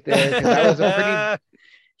that right there. That was a pretty.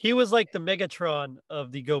 He was like the Megatron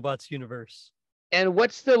of the GoBots universe. And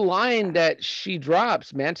what's the line that she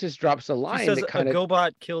drops? Mantis drops a line She says that kind a of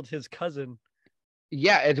GoBot killed his cousin.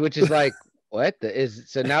 Yeah, which is like What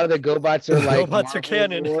so now the GoBots are like Robots are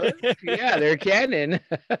canon. Yeah, they're canon.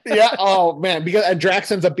 Yeah. Oh man, and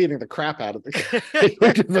Drax ends up beating the crap out of the guy,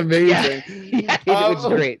 which is amazing. Yeah, it was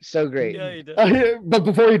great, so great. Yeah, he does. But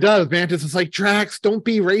before he does, Mantis is like, Drax, don't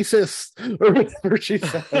be racist, or whatever she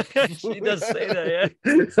says. She does say that,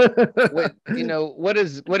 yeah.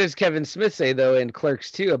 What does Kevin Smith say though in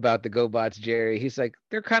Clerks 2 about the GoBots, Jerry? He's like,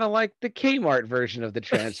 they're kind of like the Kmart version of the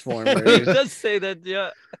Transformers. He does say that, yeah.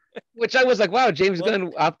 Which I was like, wow, James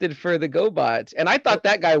Gunn opted for the GoBots, and I thought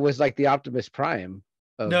that guy was like the Optimus Prime.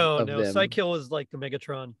 No, them. Psykill was like the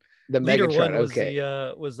Megatron. The Leader Megatron, one was okay.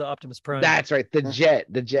 was the Optimus Prime. That's right, the jet.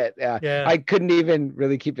 Yeah. I couldn't even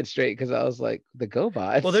really keep it straight because I was like, the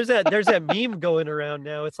GoBots. Well, there's that meme going around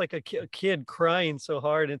now. It's like a kid crying so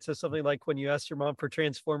hard. It says something like, when you asked your mom for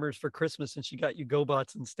Transformers for Christmas and she got you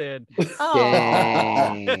GoBots instead.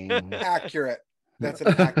 Dang. Accurate. That's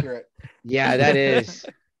an accurate. Yeah, that is.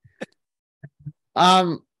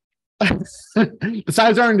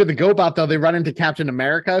 Besides running to the GoBot, though, they run into Captain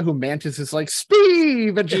America, who Mantis is like,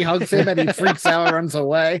 Steve, and she hugs him and he freaks out and runs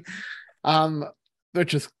away,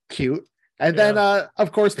 which is cute. And then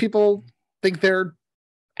of course people think they're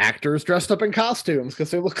actors dressed up in costumes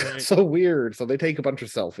because they look so weird, so they take a bunch of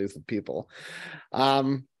selfies with people.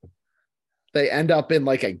 They end up in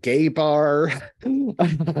like a gay bar,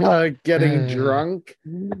 getting drunk,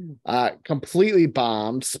 completely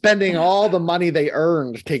bombed, spending all the money they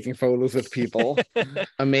earned taking photos with people.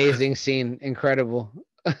 Amazing scene, incredible.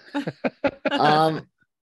 And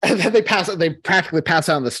then they practically pass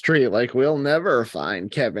out on the street, like, we'll never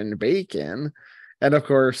find Kevin Bacon. And of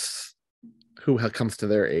course, who comes to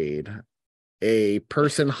their aid? A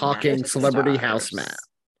person hawking celebrity house mat.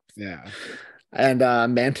 Yeah. And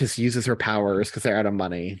Mantis uses her powers because they're out of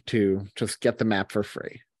money to just get the map for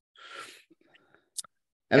free.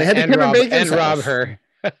 And they had to Kevin Bacon's and house. rob her.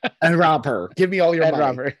 And rob her. Give me all your money.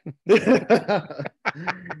 Rob her.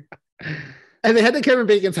 And they head to Kevin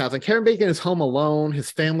Bacon's house. And Kevin Bacon is home alone.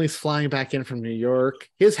 His family's flying back in from New York.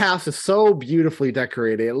 His house is so beautifully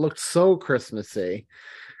decorated. It looks so Christmassy.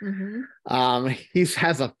 Mm-hmm. He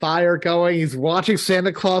has a fire going. He's watching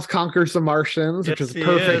Santa Claus Conquers the Martians, which is a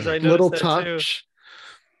perfect little touch.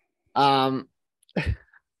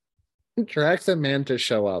 Drax and Mantis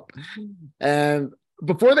show up, and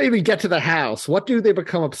before they even get to the house, what do they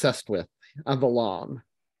become obsessed with on the lawn?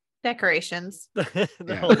 Decorations.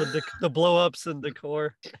 The blow-ups and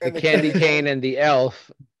decor. The candy cane and the elf.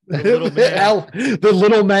 The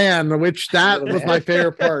little man, which that was my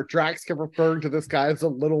favorite part. Drax kept referring to this guy as a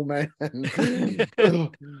little man.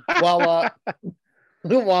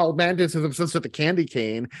 While Mantis is obsessed with the candy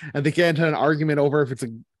cane, and they get into an argument over if it's a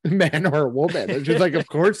man or a woman. And she's like, of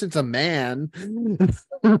course it's a man.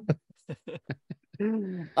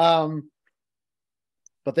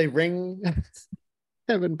 But they ring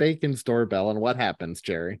Kevin Bacon's doorbell, and what happens,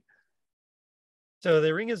 Jerry? So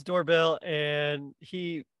they ring his doorbell, and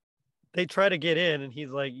they try to get in, and he's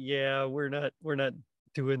like, yeah, we're not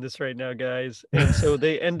doing this right now, guys. And so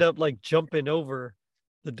they end up like jumping over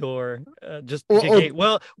the door, just to get gate.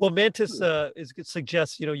 Well, Mantis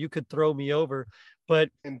suggests, you could throw me over, but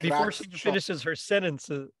before she finishes her sentence,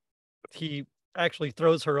 he actually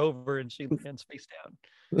throws her over, and she lands face down.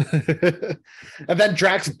 And then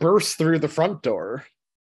Drax bursts through the front door.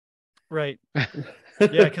 Right. Yeah,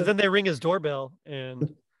 because then they ring his doorbell,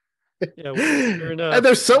 and sure enough, and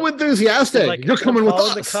they're so enthusiastic. Like, you're coming with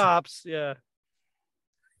us. The cops, yeah.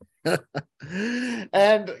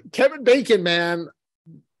 And Kevin Bacon, man,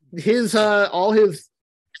 his all his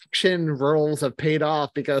action roles have paid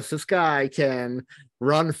off because this guy can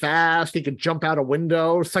run fast. He can jump out a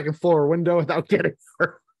window, second floor window, without getting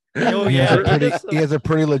hurt. Oh yeah, he has a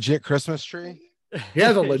pretty legit Christmas tree. He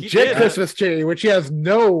has a legit Christmas tree, which he has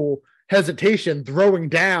no hesitation throwing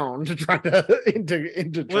down to try to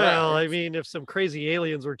into well, I mean, if some crazy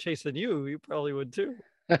aliens were chasing you probably would too.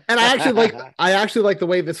 And I actually like the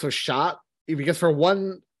way this was shot, because for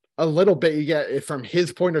a little bit you get it from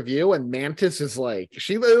his point of view, and Mantis is like,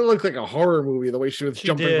 it looked like a horror movie the way she was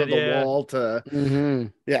jumping from the wall to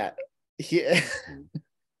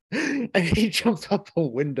and he jumps up a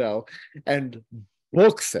window and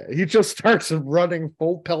books it. He just starts running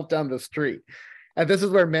full pelt down the street. And this is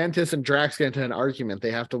where Mantis and Drax get into an argument.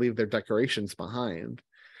 They have to leave their decorations behind.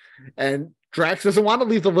 And Drax doesn't want to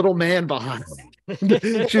leave the little man behind.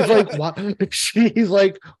 She's like, what? He's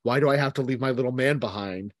like, why do I have to leave my little man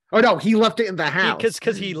behind? Oh no, he left it in the house.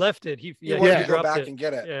 Because he left it. He wanted to go back and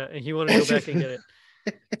get it. Yeah, and he wanted to go back and get it.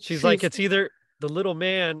 She's like, it's either the little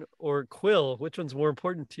man or Quill. Which one's more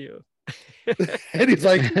important to you? And he's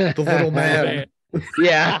like, the little man.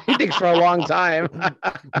 Yeah, he thinks for a long time.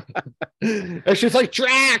 And she's like,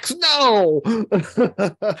 Drax, no.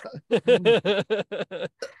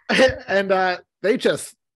 And they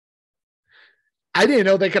just, I didn't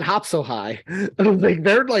know they could hop so high. Like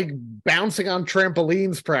they're like bouncing on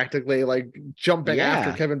trampolines practically, like jumping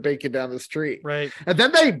after Kevin Bacon down the street. Right. And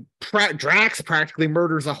then Drax practically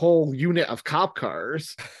murders a whole unit of cop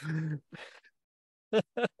cars.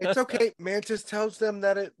 It's okay. Mantis tells them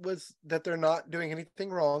that they're not doing anything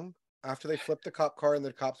wrong after they flip the cop car and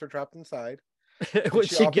the cops are trapped inside. She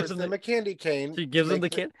offers them a candy cane. She gives them the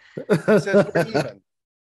candy. Says we're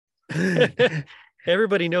even.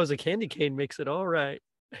 Everybody knows a candy cane makes it all right.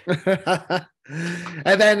 And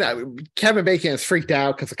then Kevin Bacon is freaked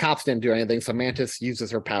out because the cops didn't do anything. So Mantis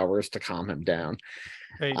uses her powers to calm him down.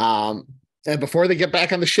 Right. And before they get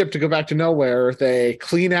back on the ship to go back to nowhere, they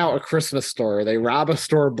clean out a Christmas store. They rob a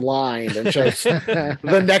store blind, and just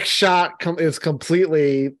the next shot is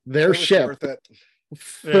completely their ship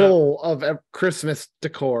full of Christmas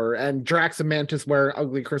decor, and Drax and Mantis wear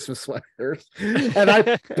ugly Christmas sweaters. And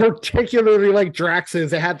I particularly like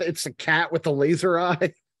Drax's. It's a cat with a laser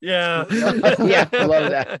eye. Yeah. Yeah, I love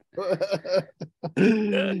that.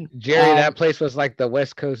 Jerry, that place was like the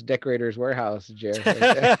West Coast Decorators Warehouse, Jerry.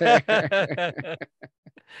 Yeah,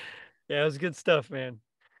 it was good stuff, man.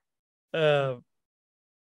 Yeah.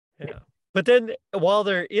 But then while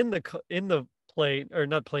they're in the plane, or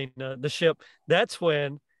not plane, the ship, that's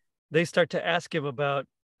when they start to ask him about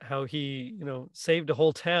how he, saved a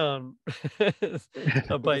whole town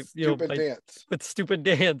by dance. With stupid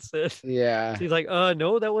dance. Yeah. He's like,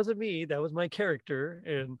 no, that wasn't me. That was my character.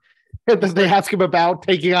 And then they ask him about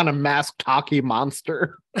taking on a masked hockey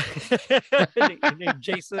monster. named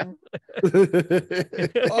Jason.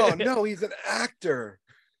 Oh no, he's an actor.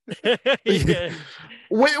 Yeah.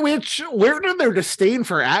 Which where did their disdain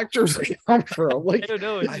for actors come from? Like, I don't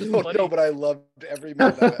know. I don't know, but I loved every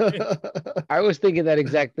minute of it. I was thinking that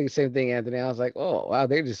exactly same thing, Anthony. I was like, oh wow,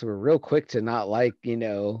 they just were real quick to not like,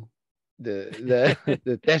 the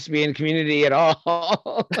thespian community at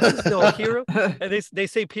all. No hero. And they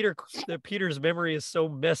say Peter's memory is so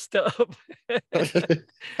messed up. I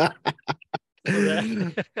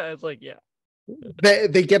was like, yeah.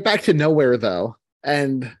 They get back to nowhere though,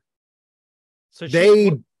 and so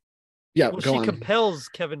she compels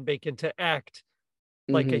Kevin Bacon to act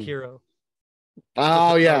like a hero.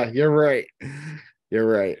 Oh yeah, you're right. You're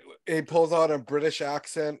right. He pulls on a British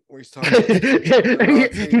accent where he's talking.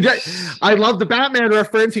 I love the Batman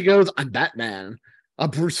reference. He goes, "I'm Batman.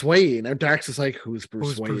 I'm Bruce Wayne." And Dax is like, "Who's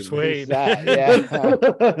Bruce Wayne?" Bruce Wayne? Who's that?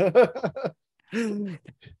 Yeah.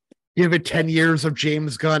 Give it 10 years of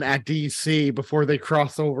James Gunn at DC before they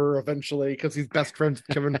cross over eventually, because he's best friends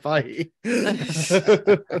with Kevin Feige.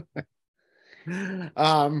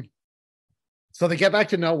 So they get back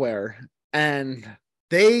to nowhere and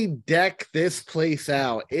they deck this place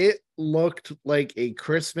out. It looked like a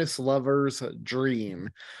Christmas lover's dream.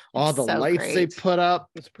 All the lights they put up.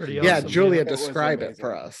 It's pretty yeah, awesome. Julia, describe it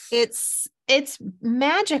for us. It's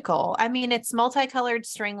magical. I mean, it's multicolored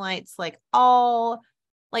string lights,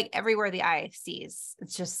 like everywhere the eye sees.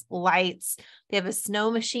 It's just lights. They have a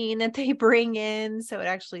snow machine that they bring in, so it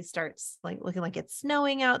actually starts like looking like it's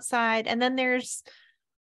snowing outside. And then there's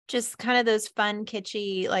just kind of those fun,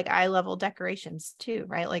 kitschy, like eye level decorations too,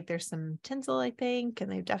 right? Like there's some tinsel, I think, and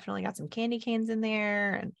they've definitely got some candy canes in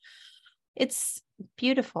there, and it's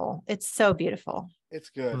beautiful. It's so beautiful. It's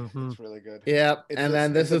good. Mm-hmm. It's really good. Yeah, and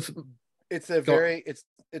then it's a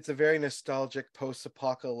very nostalgic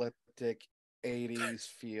post-apocalyptic 80s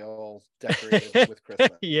feel decorated with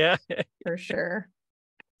Christmas. Yeah, for sure.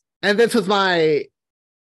 And this was my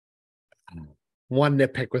one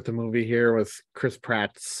nitpick with the movie here was Chris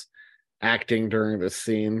Pratt's acting during this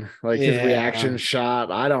scene. Like his reaction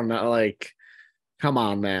shot. I don't know. Like, come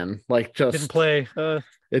on, man. Like, just didn't play.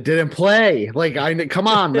 It didn't play. Like, come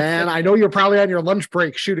on, man. I know you're probably on your lunch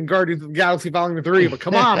break shooting Guardians of the Galaxy Volume 3, but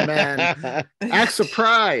come on, man. Act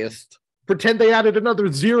surprised. Pretend they added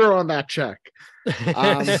another 0 on that check.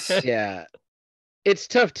 Yeah. It's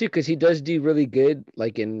tough too, because he does do really good,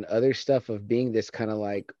 like in other stuff of being this kind of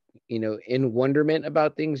like, in wonderment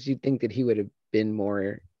about things. You'd think that he would have been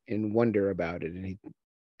more in wonder about it, and he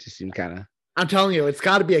just seemed kind of. I'm telling you, it's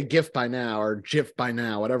got to be a GIF by now or GIF by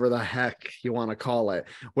now, whatever the heck you want to call it,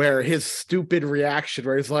 where his stupid reaction,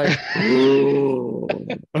 where he's like, I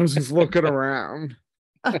was just looking around.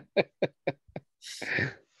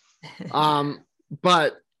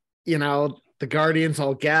 But the Guardians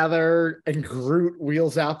all gather, and Groot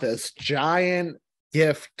wheels out this giant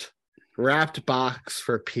gift wrapped box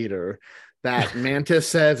for Peter that Mantis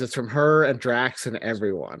says it's from her and Drax and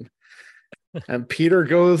everyone. And Peter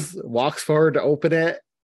walks forward to open it,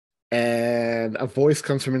 and a voice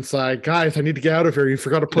comes from inside. Guys, I need to get out of here. You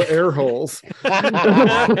forgot to put air holes.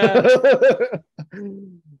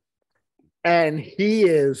 And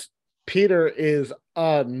Peter is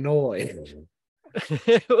annoyed.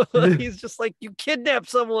 He's just like, you kidnapped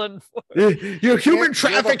someone. You're human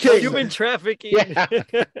trafficking. Human trafficking. Yeah.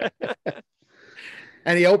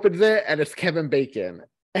 And he opens it, and it's Kevin Bacon.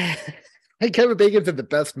 And Kevin Bacon's in the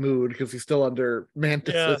best mood because he's still under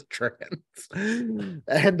Mantis's trance.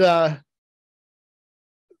 And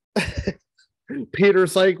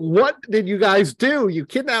Peter's like, what did you guys do? You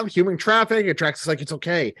kidnapped, human trafficking. And Drax is like, it's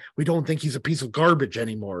okay. We don't think he's a piece of garbage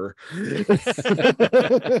anymore. And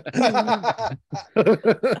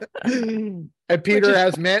Peter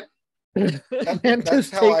has met That's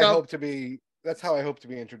how I hope to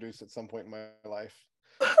be introduced at some point in my life.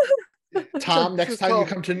 Tom, next time you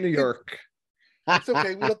come to New York. It's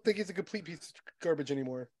okay. We don't think he's a complete piece of garbage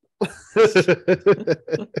anymore.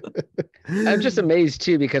 I'm just amazed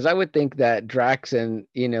too, because I would think that Drax and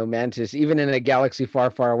Mantis, even in a galaxy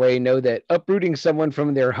far, far away, know that uprooting someone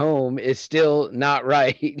from their home is still not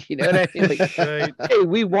right. You know what I mean? Like, Right. hey,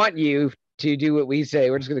 we want you to do what we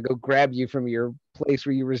say. We're just going to go grab you from your place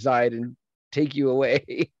where you reside and take you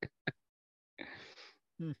away.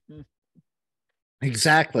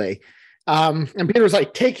 Exactly. And Peter's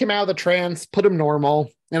like, take him out of the trance, put him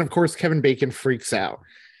normal. And of course, Kevin Bacon freaks out.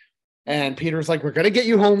 And Peter's like, we're going to get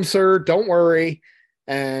you home, sir. Don't worry.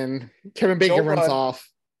 And Kevin Bacon runs off.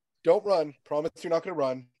 Don't run. Promise you're not going to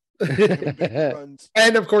run.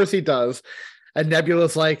 And of course he does. And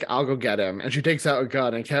Nebula's like, I'll go get him. And she takes out a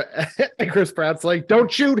gun. And Chris Pratt's like,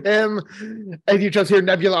 don't shoot him. And you just hear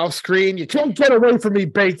Nebula off screen. You can't get away from me,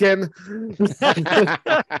 Bacon.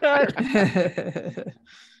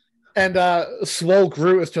 And Swole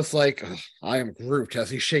Groot is just like, I am Groot, as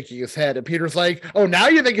he's shaking his head. And Peter's like, oh, now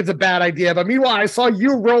you think it's a bad idea. But meanwhile, I saw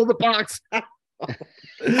you roll the box.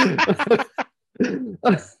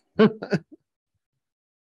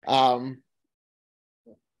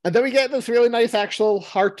 And then we get this really nice actual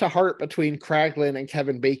heart-to-heart between Kraglin and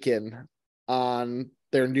Kevin Bacon on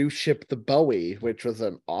their new ship, the Bowie, which was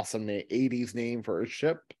an awesome 80s name for a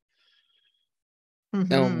ship.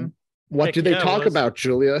 Mm-hmm. What did they talk about,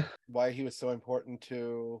 Julia? Why he was so important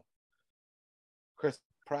to Chris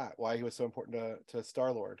Pratt. Why he was so important to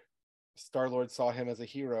Star-Lord. Star-Lord saw him as a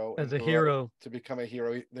hero. To become a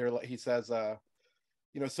hero. He says,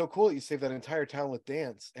 so cool that you saved that entire town with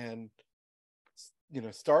dance. And,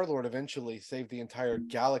 Star-Lord eventually saved the entire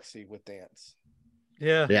galaxy with dance.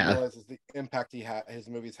 Yeah. He realizes the impact his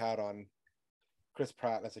movies had on Chris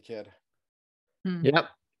Pratt as a kid. Yep.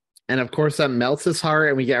 And of course, that melts his heart,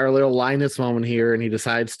 and we get our little Linus moment here, and he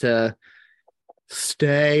decides to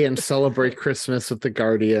stay and celebrate Christmas with the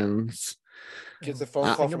Guardians. Gets a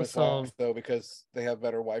phone call from his wife, though, because they have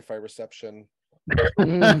better Wi-Fi reception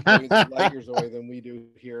light years away than we do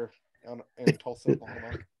here in Tulsa,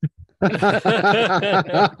 Oklahoma.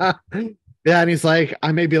 Yeah, and he's like,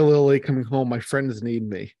 I may be a little late coming home. My friends need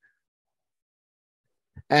me.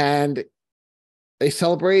 And they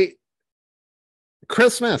celebrate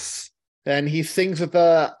Christmas, and he sings with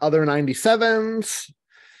the other 97s.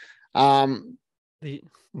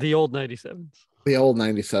 The old 97s. The old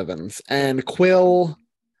 97s. And Quill,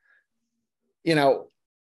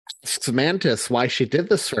 asks Mantis why she did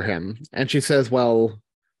this for him. And she says, well,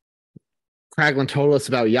 Kraglin told us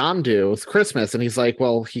about Yondu. It's Christmas. And he's like,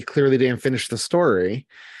 well, he clearly didn't finish the story.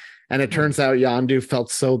 And it turns out Yondu felt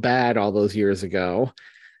so bad all those years ago.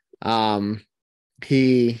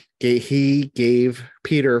 He gave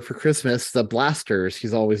Peter for Christmas the blasters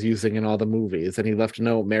he's always using in all the movies, and he left a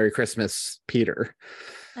note, "Merry Christmas, Peter."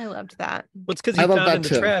 I loved that. Well, it's because he found in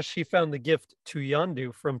the trash. He found the gift to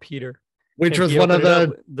Yondu from Peter, which was one of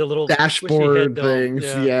the little dashboard things,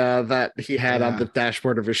 that he had on the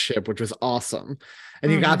dashboard of his ship, which was awesome.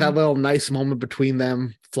 And you got that little nice moment between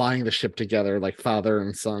them flying the ship together, like father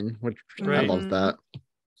and son, which I love that.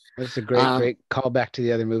 That's a great callback to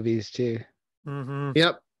the other movies too. Mm-hmm.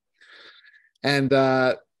 Yep. And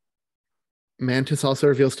Mantis also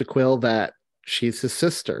reveals to Quill that she's his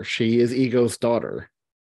sister. She is Ego's daughter.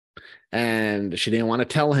 And she didn't want to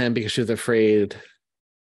tell him because she was afraid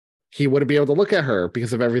he wouldn't be able to look at her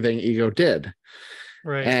because of everything Ego did.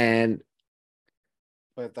 Right. And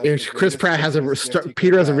Chris Pratt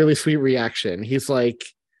Peter has a really sweet reaction. He's like,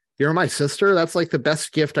 "You're my sister? That's like the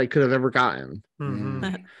best gift I could have ever gotten." Mm-hmm.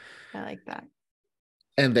 I like that.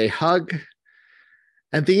 And they hug.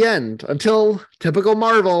 At the end, until typical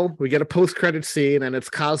Marvel, we get a post-credit scene, and it's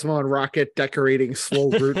Cosmo and Rocket decorating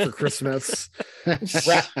Swole Groot for Christmas,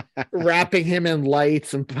 wrapping him in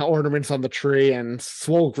lights and ornaments on the tree, and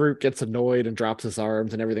Swole Groot gets annoyed and drops his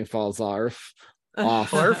arms, and everything falls off.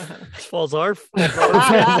 Falls off.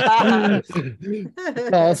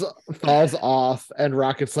 falls off, and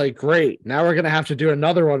Rocket's like, "Great, now we're gonna have to do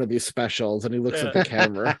another one of these specials," and he looks at the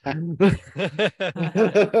camera.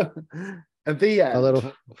 At the end, a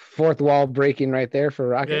little fourth wall breaking right there for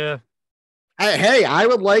Rocket. Yeah. Hey, I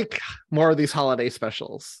would like more of these holiday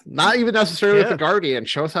specials. Not even necessarily with the Guardian.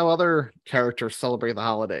 Show us how other characters celebrate the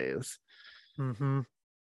holidays. Mm-hmm.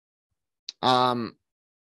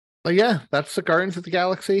 But yeah, that's the Guardians of the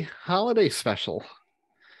Galaxy holiday special.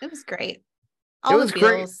 It was great. All the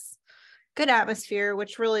feels, good atmosphere,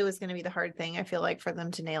 which really was going to be the hard thing, I feel like, for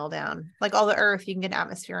them to nail down. Like all the Earth, you can get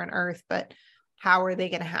atmosphere on Earth, but how are they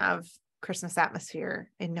going to have Christmas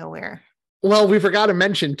atmosphere in nowhere? Well, we forgot to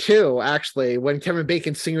mention too, actually, when Kevin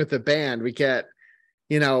Bacon's singing with the band, we get,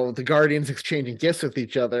 the Guardians exchanging gifts with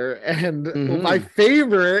each other. And my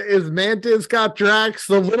favorite is Mantis got Drax,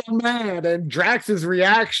 the little man, and Drax's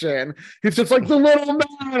reaction. He's just like, the little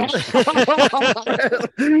man.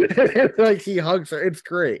 Like he hugs her. It's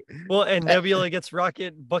great. Well, and Nebula gets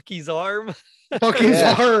Rocket Bucky's arm. Bucky's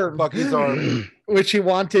arm. Bucky's arm. Which he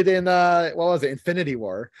wanted in what was it, Infinity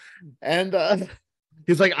War. And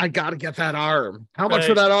he's like, I gotta get that arm. How much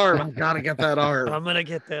for that arm? I gotta get that arm. I'm gonna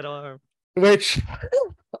get that arm. Which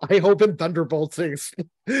I hope in Thunderbolts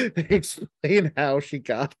explain how she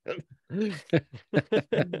got it.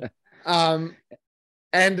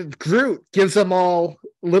 And Groot gives them all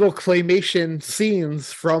little claymation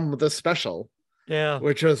scenes from the special. Yeah.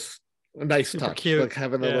 Which was a nice Super touch. cute. Like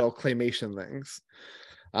having the little claymation things.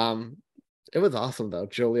 It was awesome though,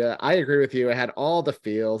 Julia. I agree with you. It had all the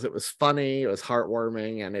feels. It was funny, it was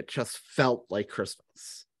heartwarming, and it just felt like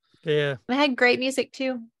Christmas. Yeah. It had great music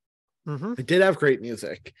too. Mm-hmm. It did have great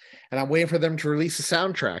music, and I'm waiting for them to release a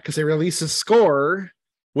soundtrack because they released a score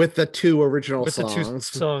with the two original songs. The two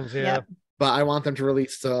songs, yeah. But I want them to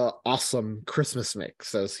release the awesome Christmas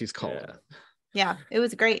mix, as he's calling it. Yeah, it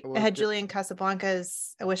was great. It had Julian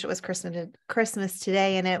Casablancas "I Wish It Was Christmas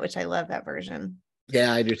Today" in it, which I love that version.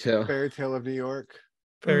 Yeah, I do too. Fairy Tale of New York.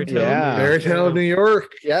 Fairy Tale of New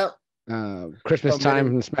York. Yep. Christmas Time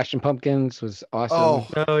and Smashing Pumpkins was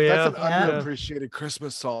awesome. Oh yeah, that's an underappreciated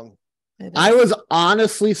Christmas song. I was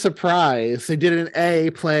honestly surprised they didn't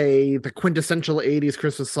play the quintessential 80s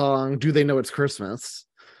Christmas song, Do They Know It's Christmas?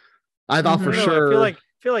 I thought for sure. I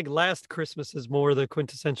feel like Last Christmas is more the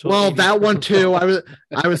quintessential. Well, 80s that one Christmas too. song.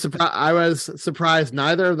 I was surprised. I was surprised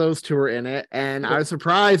neither of those two were in it, and I was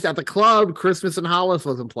surprised at the club Christmas in Hollis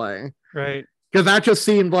wasn't playing. Right. Because that just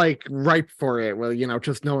seemed like ripe for it. Well,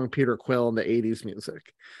 just knowing Peter Quill and the 80s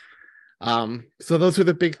music. So those are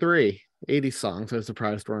the big three 80s songs I was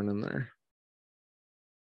surprised weren't in there.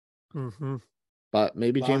 Mm-hmm. But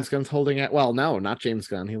maybe James Gunn's holding it. Well, no, not James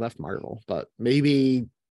Gunn. He left Marvel. But maybe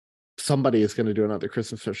somebody is going to do another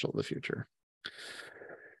Christmas special in the future.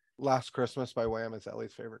 Last Christmas by Wham is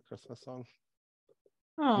Ellie's favorite Christmas song.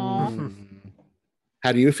 Aww.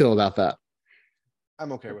 How do you feel about that?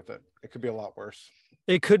 I'm okay with it. It could be a lot worse.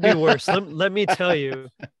 It could be worse. let me tell you,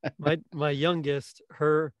 my youngest,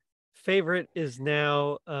 her favorite is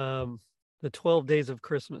now the 12 Days of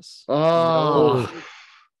Christmas. Oh.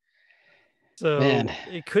 So Man.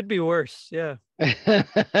 It could be worse. Yeah.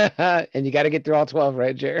 And you got to get through all 12,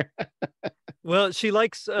 right, Jer? Well, she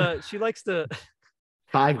likes the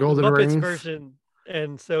 5 golden Muppets rings version,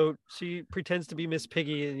 and so she pretends to be Miss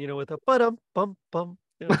Piggy, and with a bum bum.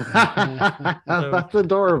 That's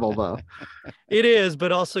adorable, though. It is,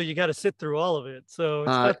 but also you got to sit through all of it, so it's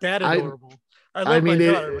not that adorable. I love my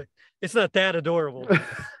daughter, but it's not that adorable.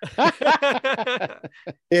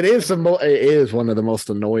 It is one of the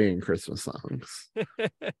most annoying Christmas songs.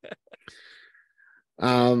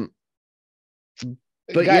 But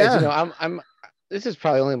guys, I'm this is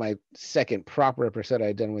probably only my second proper episode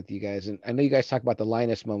I've done with you guys, and I know you guys talk about the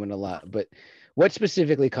Linus moment a lot, but what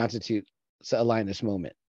specifically constitutes a Linus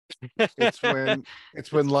moment? It's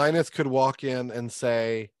when Linus could walk in and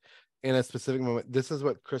say, in a specific moment, "This is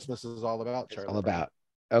what Christmas is all about, Charlie." All about.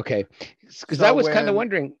 Okay, because I was kind of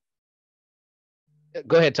wondering.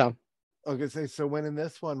 Go ahead, Tom. I was gonna say, so when in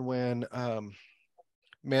this one, when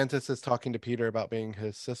Mantis is talking to Peter about being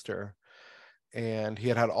his sister, and he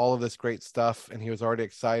had all of this great stuff, and he was already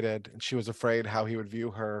excited, and she was afraid how he would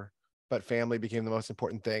view her, but family became the most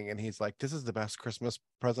important thing, and he's like, "This is the best Christmas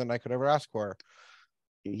present I could ever ask for."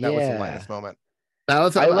 That was the Linus moment. That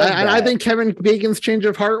was, I think Kevin Bacon's change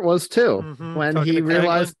of heart was too, when he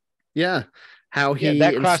realized, how he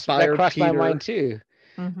that crossed inspired my Peter. mind too.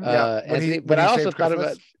 Mhm. Anthony, but I also thought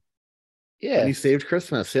about when he saved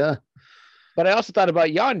Christmas. Yeah. But I also thought about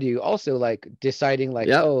Yondu also like deciding like,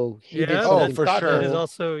 oh, he did something for thoughtful. sure. That is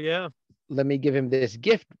also Let me give him this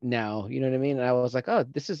gift now. You know what I mean? And I was like, oh,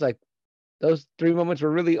 this is like those 3 moments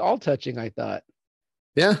were really all touching, I thought.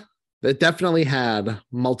 Yeah, it definitely had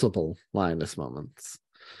multiple Linus moments,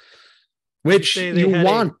 which you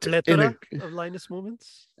want in of Linus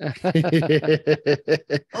moments.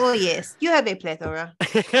 Oh yes, you have a plethora.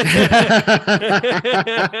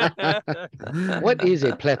 What is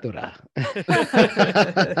a plethora?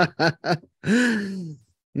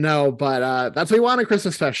 No, but that's what we want a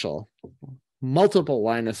Christmas special. Multiple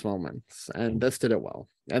Linus moments, and this did it well.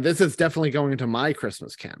 And this is definitely going into my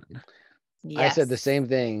Christmas canon. Yes. I said the same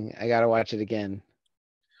thing. I gotta watch it again.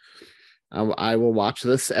 I will watch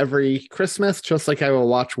this every Christmas, just like I will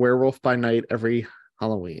watch Werewolf by Night every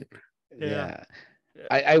Halloween. Yeah.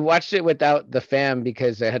 I watched it without the fam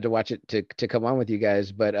because I had to watch it to come on with you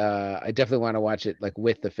guys, but I definitely want to watch it like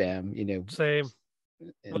with the fam, you know. Same.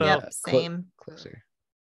 Same. Closer.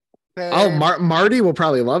 Oh, Marty will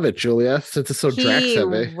probably love it, Julia, since it's so Drax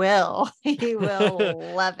heavy. He will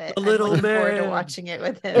love it. The little man. Forward to watching it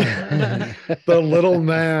with him. The little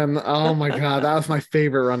man. Oh my god, that was my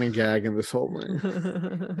favorite running gag in this whole thing.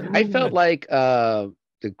 I felt like the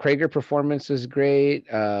Krager performance was great.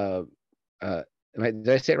 Did I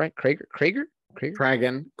say it right? Kraglin.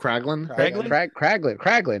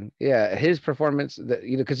 Yeah, his performance,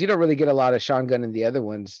 because you don't really get a lot of Sean Gunn in the other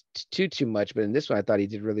ones too much, but in this one I thought he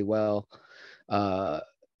did really well. Even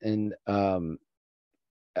though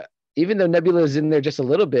Nebula is in there just a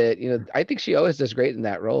little bit, I think she always does great in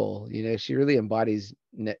that role. She really embodies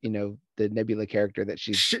the Nebula character that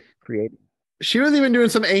she's created. She was even doing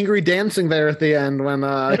some angry dancing there at the end when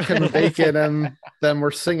Kevin Bacon and them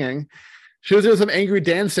were singing. She was doing some angry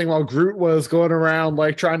dancing while Groot was going around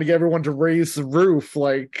like trying to get everyone to raise the roof,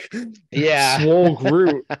 like swole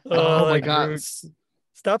Groot. Oh my god! Groot.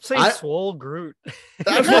 Stop saying swole Groot.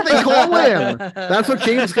 That's what they call him. That's what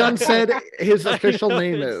James Gunn said his official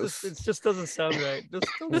name is. It just doesn't sound right. Just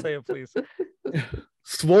don't say it, please.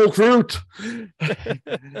 Swole Groot.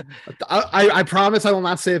 I promise I will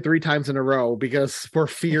not say it 3 times in a row because for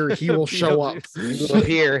fear he will show up.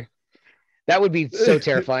 Here. That would be so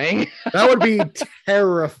terrifying. That would be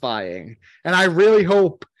terrifying. And I really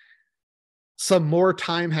hope some more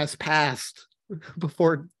time has passed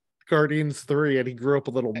before Guardians 3 and he grew up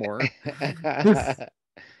a little more.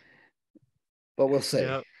 But we'll see.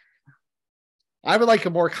 Yep. I would like a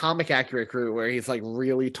more comic accurate Groot where he's like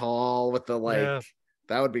really tall with the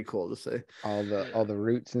that would be cool to see. All the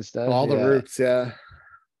roots and stuff. All the roots, yeah.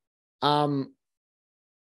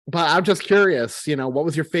 But I'm just curious, what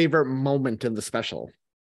was your favorite moment in the special?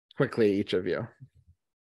 Quickly, each of you.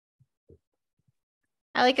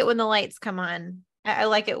 I like it when the lights come on. I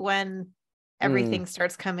like it when everything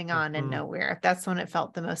starts coming on in nowhere. That's when it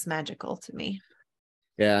felt the most magical to me.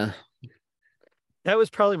 Yeah. That was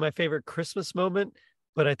probably my favorite Christmas moment,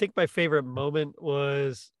 but I think my favorite moment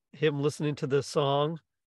was him listening to the song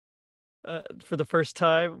for the first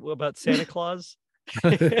time about Santa Claus.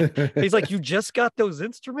 He's like, you just got those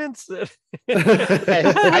instruments. I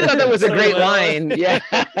thought that was a great line. Yeah,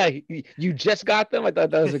 you just got them. I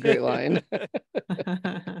thought that was a great line.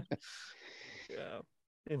 Yeah,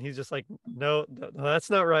 and he's just like, no,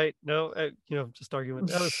 that's not right. No, just arguing.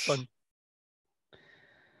 That was fun.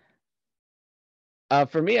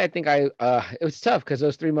 For me, I think it was tough because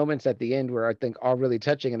those 3 moments at the end were, I think, all really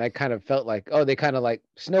touching, and I kind of felt like, they kind of like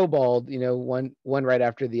snowballed, one right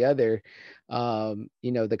after the other.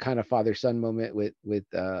 The kind of father-son moment with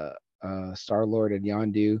Star-Lord and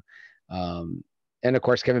Yondu, and of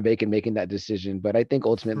course Kevin Bacon making that decision. But I think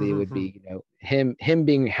ultimately it would be, him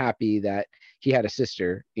being happy that he had a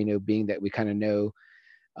sister, being that we kind of know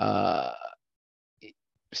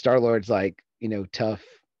Star-Lord's like, tough,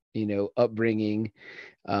 upbringing.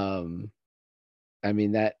 I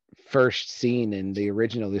mean, that first scene in the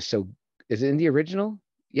original is it in the original?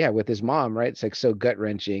 Yeah, with his mom, right? It's like so gut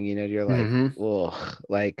wrenching, you're like, ugh,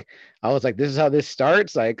 like I was like, this is how this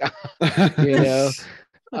starts, like, so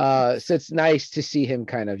it's nice to see him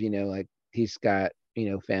kind of, like he's got,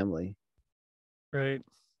 family. Right.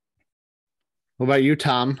 What about you,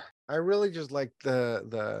 Tom? I really just like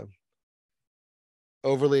the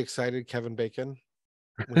overly excited Kevin Bacon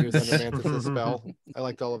when he was under Mantis' spell. I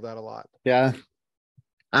liked all of that a lot. Yeah.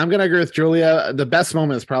 I'm going to agree with Julia. The best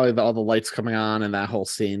moment is probably all the lights coming on and that whole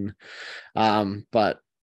scene. But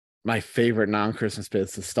my favorite non-Christmas bit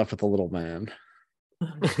is the stuff with the little man.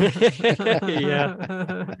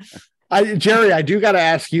 Yeah. Jerry, I do got to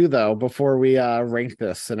ask you though before we rank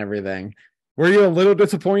this and everything. Were you a little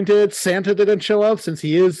disappointed Santa didn't show up since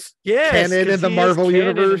he is canon in the Marvel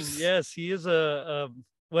universe? Yes, he is a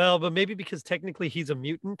well, but maybe because technically he's a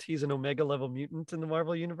mutant. He's an Omega level mutant in the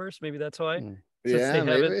Marvel universe. Maybe that's why. Yeah,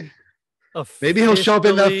 maybe. Maybe he'll show up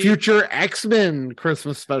in the future X-Men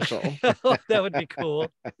Christmas special. That would be cool.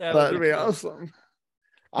 That'd be awesome.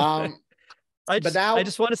 I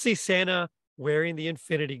just want to see Santa wearing the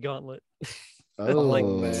Infinity Gauntlet.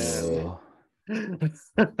 Man.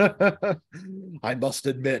 I must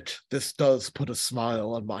admit, this does put a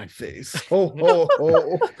smile on my face.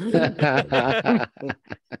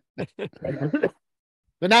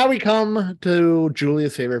 But now we come to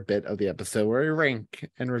Julia's favorite bit of the episode where we rank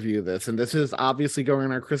and review this. And this is obviously going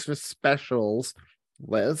on our Christmas specials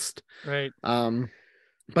list. Right.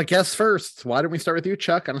 But guess first, why don't we start with you,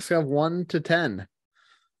 Chuck, on a scale of 1 to 10?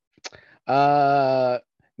 Man,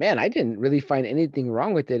 I didn't really find anything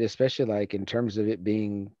wrong with it, especially like in terms of it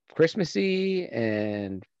being Christmassy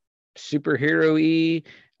and superhero-y.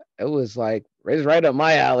 It was like right up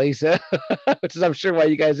my alley, so which is I'm sure why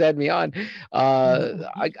you guys had me on.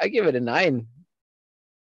 I give it a 9.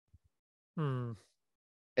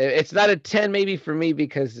 It's not a 10 maybe for me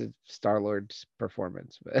because of Star-Lord's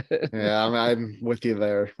performance, but yeah, I'm with you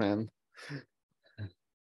there, man.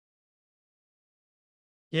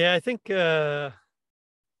 Yeah, I think I'd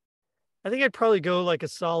probably go like a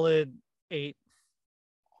solid 8.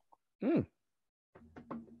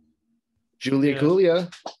 Julia.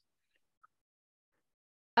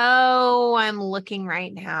 Oh, I'm looking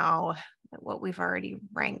right now at what we've already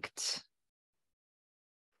ranked.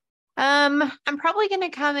 I'm probably going to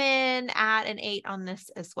come in at an 8 on this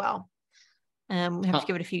as well. We have to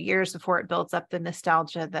give it a few years before it builds up the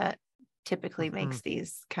nostalgia that typically makes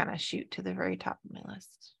these kind of shoot to the very top of my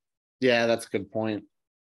list. Yeah, that's a good point.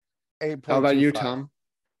 8.25. How about you, Tom?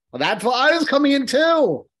 Well, that's what I was coming in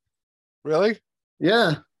too. Really?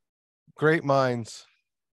 Yeah. Great minds.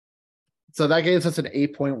 So that gives us an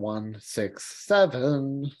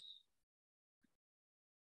 8.167.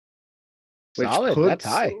 Solid. That's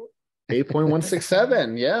high.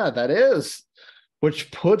 8.167. Yeah, that is.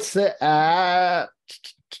 Which puts it at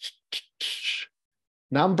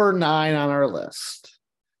number 9 on our list.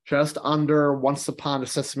 Just under Once Upon a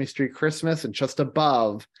Sesame Street Christmas and just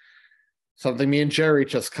above something me and Jerry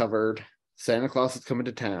just covered. Santa Claus is Coming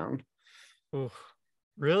to Town. Oof.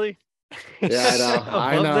 Really? Yeah, I know.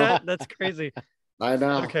 I know. That? That's crazy. I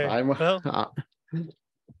know. Okay.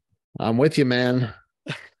 I'm with you, man.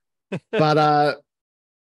 But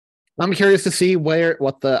I'm curious to see what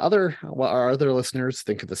our other listeners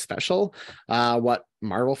think of the special, what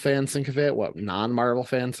Marvel fans think of it, what non-Marvel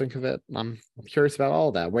fans think of it. I'm curious about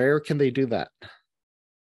all that. Where can they do that?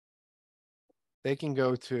 They can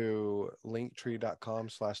go to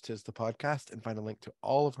linktree.com/tisthepodcast and find a link to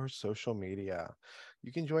all of our social media.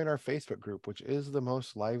 You can join our Facebook group, which is the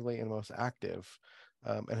most lively and most active,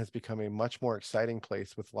 and has become a much more exciting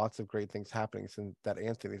place with lots of great things happening that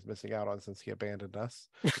Anthony's missing out on since he abandoned us.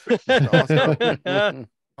 You can also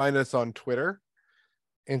find us on Twitter,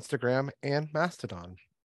 Instagram, and Mastodon.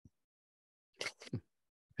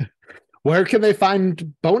 Where can they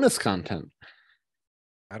find bonus content?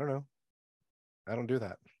 I don't know. I don't do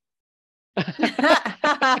that.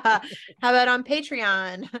 How about on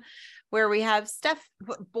Patreon, where we have stuff?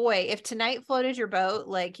 Boy, if tonight floated your boat,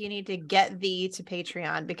 like, you need to get thee to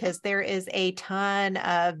Patreon, because there is a ton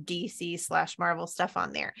of DC/Marvel stuff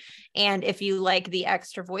on there. And if you like the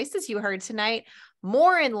extra voices you heard tonight,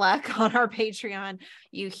 more in luck on our Patreon.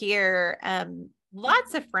 You hear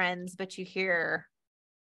lots of friends, but you hear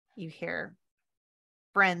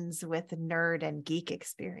friends with nerd and geek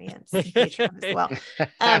experience in Patreon as well.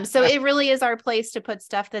 So it really is our place to put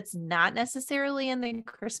stuff that's not necessarily in the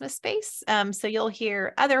Christmas space. So you'll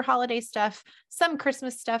hear other holiday stuff, some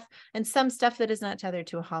Christmas stuff, and some stuff that is not tethered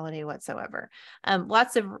to a holiday whatsoever.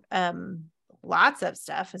 Lots of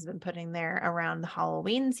stuff has been putting there around the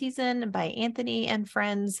Halloween season by Anthony and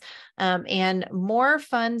friends, and more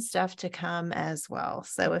fun stuff to come as well.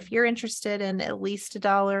 So if you're interested in at least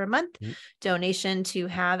 $1 a month donation to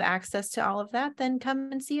have access to all of that, then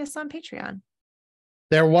come and see us on Patreon.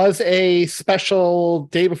 There was a special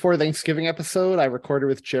day before Thanksgiving episode I recorded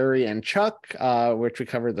with Jerry and Chuck, which we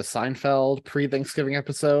covered the Seinfeld pre-Thanksgiving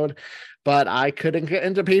episode, but I couldn't get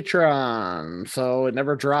into Patreon, so it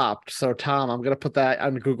never dropped. So Tom, I'm going to put that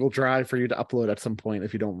on Google Drive for you to upload at some point,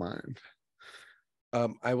 if you don't mind.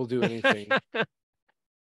 I will do anything.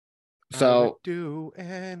 So I would do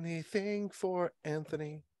anything for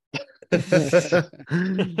Anthony.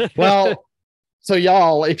 Well, So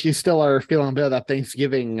y'all, if you still are feeling a bit of that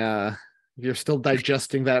Thanksgiving, if you're still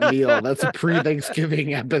digesting that meal, that's a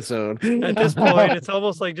pre-Thanksgiving episode. At this point, it's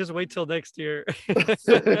almost like just wait till next year.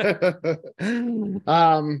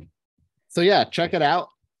 So yeah, check it out.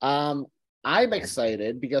 I'm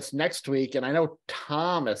excited because next week, and I know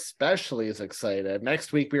Tom especially is excited.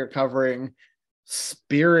 Next week we are covering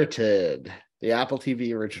Spirited, the Apple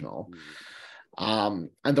TV original. And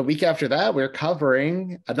the week after that, we're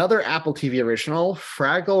covering another Apple TV original,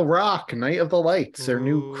 Fraggle Rock, Night of the Lights, their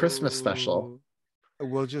new Christmas special.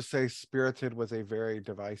 We'll just say Spirited was a very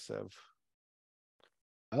divisive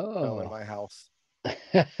in my house.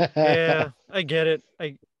 Yeah, I get it.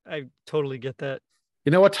 I totally get that.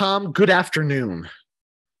 You know what, Tom? Good afternoon.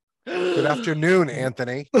 Good afternoon,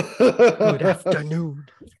 Anthony. Good afternoon.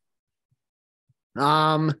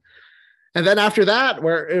 And then after that,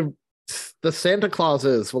 the Santa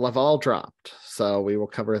Clauses will have all dropped, so we will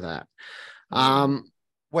cover that.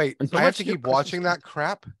 Wait, so I have to keep watching that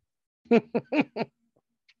crap?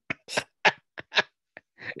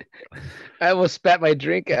 I almost spat my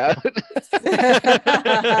drink out.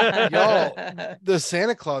 Y'all, the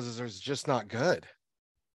Santa Clauses are just not good.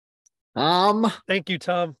 Thank you,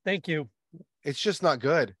 Tom. Thank you. It's just not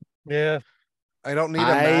good. Yeah. I don't need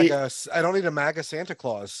a MAGA Santa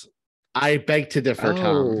Claus. I beg to differ,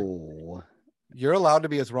 Tom. You're allowed to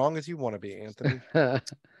be as wrong as you want to be, Anthony.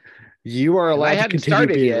 You are allowed to continue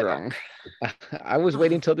being wrong. I was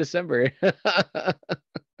waiting till December.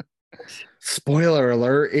 Spoiler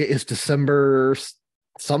alert, it is December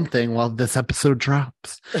something while this episode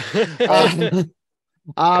drops.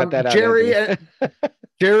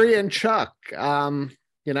 Gerry and Chuck,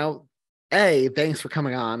 thanks for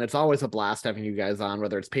coming on. It's always a blast having you guys on,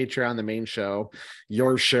 whether it's Patreon, the main show,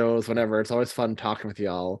 your shows, whatever. It's always fun talking with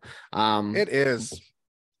y'all. It is.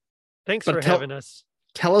 Thanks for having us.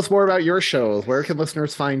 Tell us more about your shows. Where can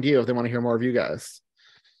listeners find you if they want to hear more of you guys?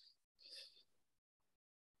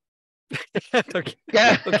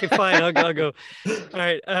 Okay, fine. I'll go. All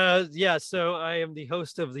right. So I am the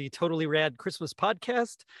host of the Totally Rad Christmas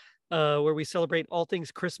podcast, where we celebrate all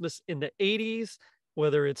things Christmas in the 80s,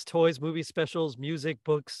 whether it's toys, movie specials, music,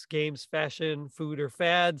 books, games, fashion, food, or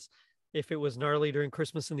fads. If it was gnarly during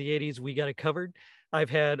Christmas in the 80s, we got it covered. I've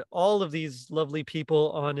had all of these lovely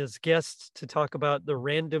people on as guests to talk about the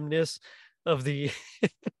randomness of the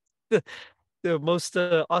the most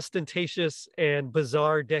ostentatious and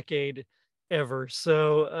bizarre decade ever.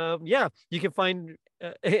 So you can find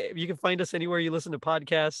us anywhere you listen to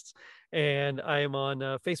podcasts. And I am on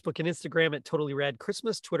Facebook and Instagram at Totally Rad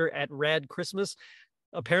Christmas, Twitter at Rad Christmas.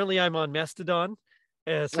 Apparently I'm on Mastodon,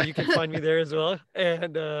 so you can find me there as well.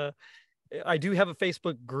 And I do have a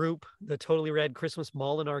Facebook group, the Totally Rad Christmas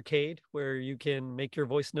Mall and Arcade, where you can make your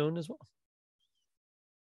voice known as well.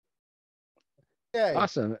 Yay.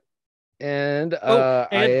 Awesome. And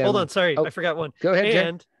hold on, sorry, I forgot one. Go ahead, Jen.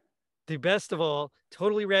 And the best of all,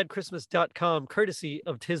 totallyradchristmas.com, courtesy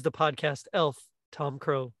of Tis the Podcast Elf, Tom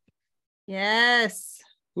Crow. Yes.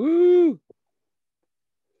 Woo!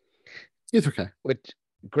 It's okay. Which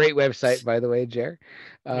great website, by the way, Jer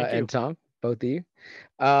and Tom, both of you.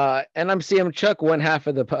 And I'm CM Chuck, one half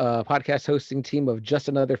of the podcast hosting team of Just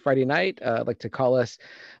Another Friday Night. I'd like to call us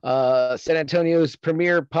San Antonio's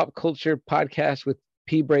premier pop culture podcast with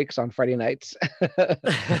pee breaks on Friday nights.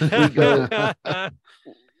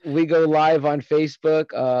 We go live on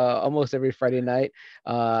Facebook almost every Friday night,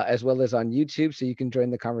 as well as on YouTube. So you can join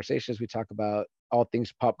the conversation as we talk about all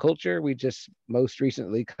things pop culture. We just most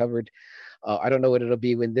recently covered, I don't know what it'll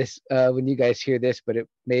be when you guys hear this, but it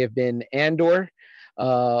may have been Andor,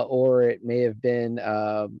 or it may have been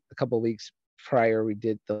a couple of weeks prior. We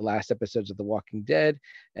did the last episodes of The Walking Dead,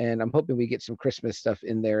 and I'm hoping we get some Christmas stuff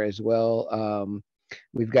in there as well.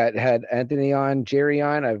 We've had Anthony on, Gerry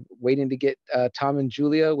on. I'm waiting to get Tom and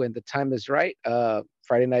Julia when the time is right.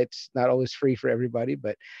 Friday night's not always free for everybody,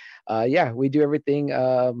 but we do everything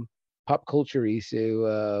pop culture-y.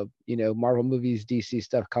 So, Marvel movies, DC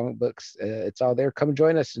stuff, comic books, it's all there. Come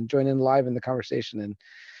join us and join in live in the conversation and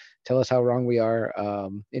tell us how wrong we are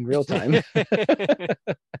in real time.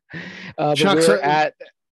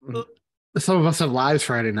 Some of us have lives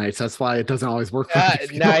Friday nights. That's why it doesn't always work.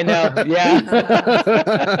 I know. Yeah.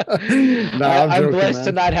 I'm blessed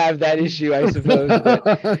to not have that issue, I suppose.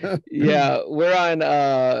 But yeah, we're on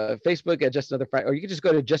Facebook at Just Another Friday, or you can just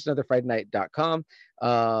go to justanotherfridaynight.com.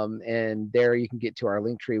 And there you can get to our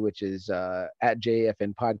link tree, which is at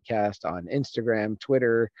JFN Podcast on Instagram,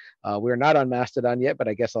 Twitter. We're not on Mastodon yet, but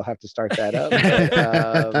I guess I'll have to start that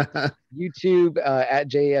up. YouTube at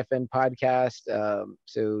JFN Podcast.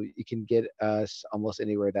 So you can get us almost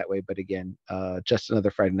anywhere that way. But again,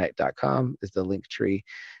 justanotherfridaynight.com is the link tree.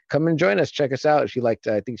 Come and join us. Check us out. If you liked,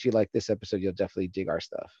 I think if you like this episode, you'll definitely dig our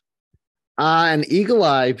stuff. And Eagle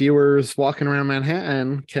Eye viewers walking around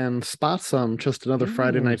Manhattan can spot some Just Another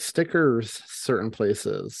Friday Night stickers certain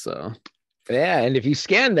places. So yeah, and if you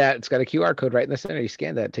scan that, it's got a QR code right in the center. You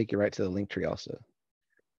scan that, take you right to the link tree also.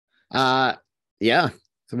 Yeah,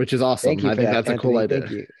 which is awesome. I think that's Anthony, a cool idea.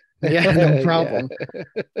 Thank you. Yeah, no problem.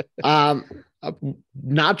 I'm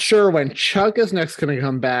not sure when Chuck is next going to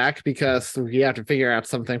come back because we have to figure out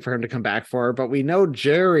something for him to come back for. But we know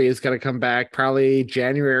Gerry is going to come back probably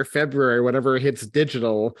January or February, whatever hits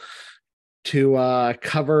digital, to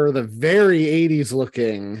cover the very 80s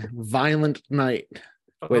looking Violent Night.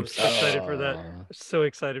 I'm so excited for that. So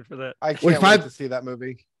excited for that. I can't wait to see that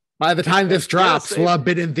movie. By the time this drops, we'll have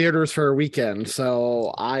been in theaters for a weekend,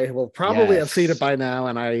 so I will probably have seen it by now.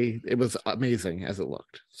 And it was amazing as it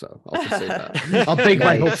looked. So I'll just say that. I'll bake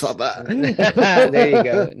my hopes on that. There you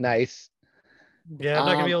go. Nice. Yeah, I'm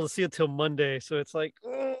not gonna be able to see it till Monday, so it's like,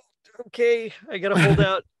 okay, I gotta hold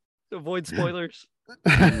out to avoid spoilers.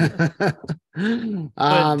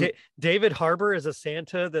 David Harbour is a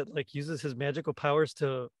Santa that like uses his magical powers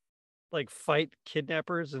to like fight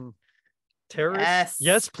kidnappers and terrorists.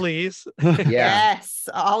 Yes, please. Yeah. Yes.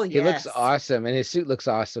 Oh, yes. He looks awesome, and his suit looks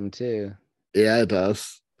awesome too. Yeah, it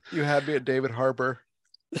does. You had me at David Harbour.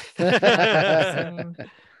 So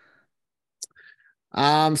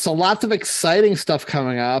lots of exciting stuff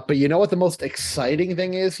coming up, but you know what the most exciting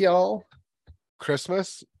thing is, y'all?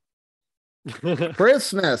 Christmas.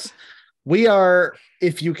 Christmas. We are,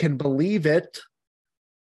 if you can believe it,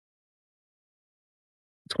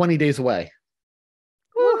 20 days away.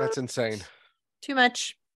 That's insane. Too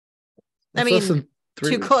much. I mean,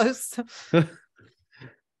 too close.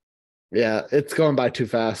 Yeah, it's going by too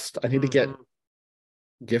fast. I need to get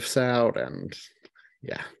gifts out and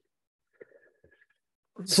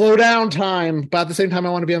slow down time. But at the same time, I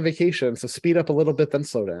want to be on vacation. So speed up a little bit, then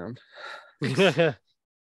slow down.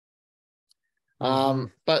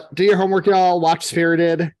 But do your homework, y'all. Watch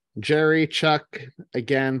Spirited. Gerry, Chuck,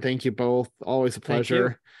 again, thank you both. Always a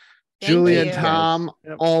pleasure. Julie and Tom,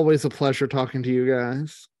 always a pleasure talking to you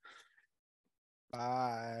guys.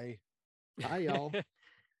 Bye. Bye, y'all.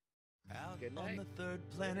 Out on the third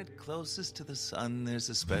planet closest to the sun, there's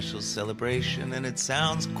a special celebration and it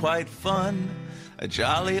sounds quite fun. A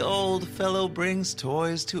jolly old fellow brings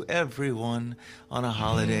toys to everyone on a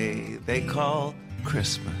holiday they call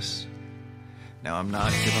Christmas. Now I'm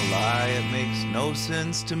not gonna lie, it makes no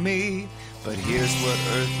sense to me, but here's what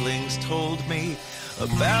Earthlings told me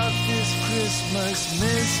about this Christmas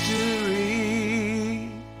mystery.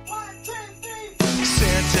 1, 2, 3.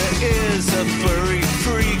 Santa is a furry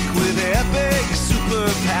freak with epic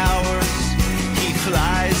superpowers. He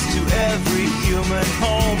flies to every human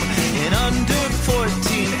home in under 14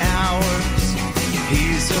 hours.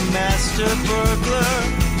 He's a master burglar,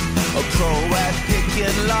 a pro at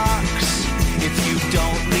picking locks. If you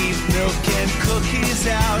don't leave milk and cookies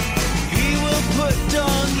out, he will put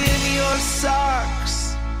dung in your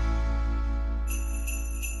socks.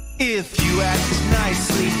 If you act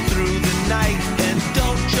nicely through the night and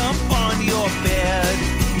don't jump on your bed,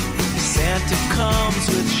 Santa comes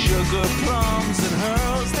with sugar plums and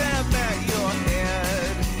hurls them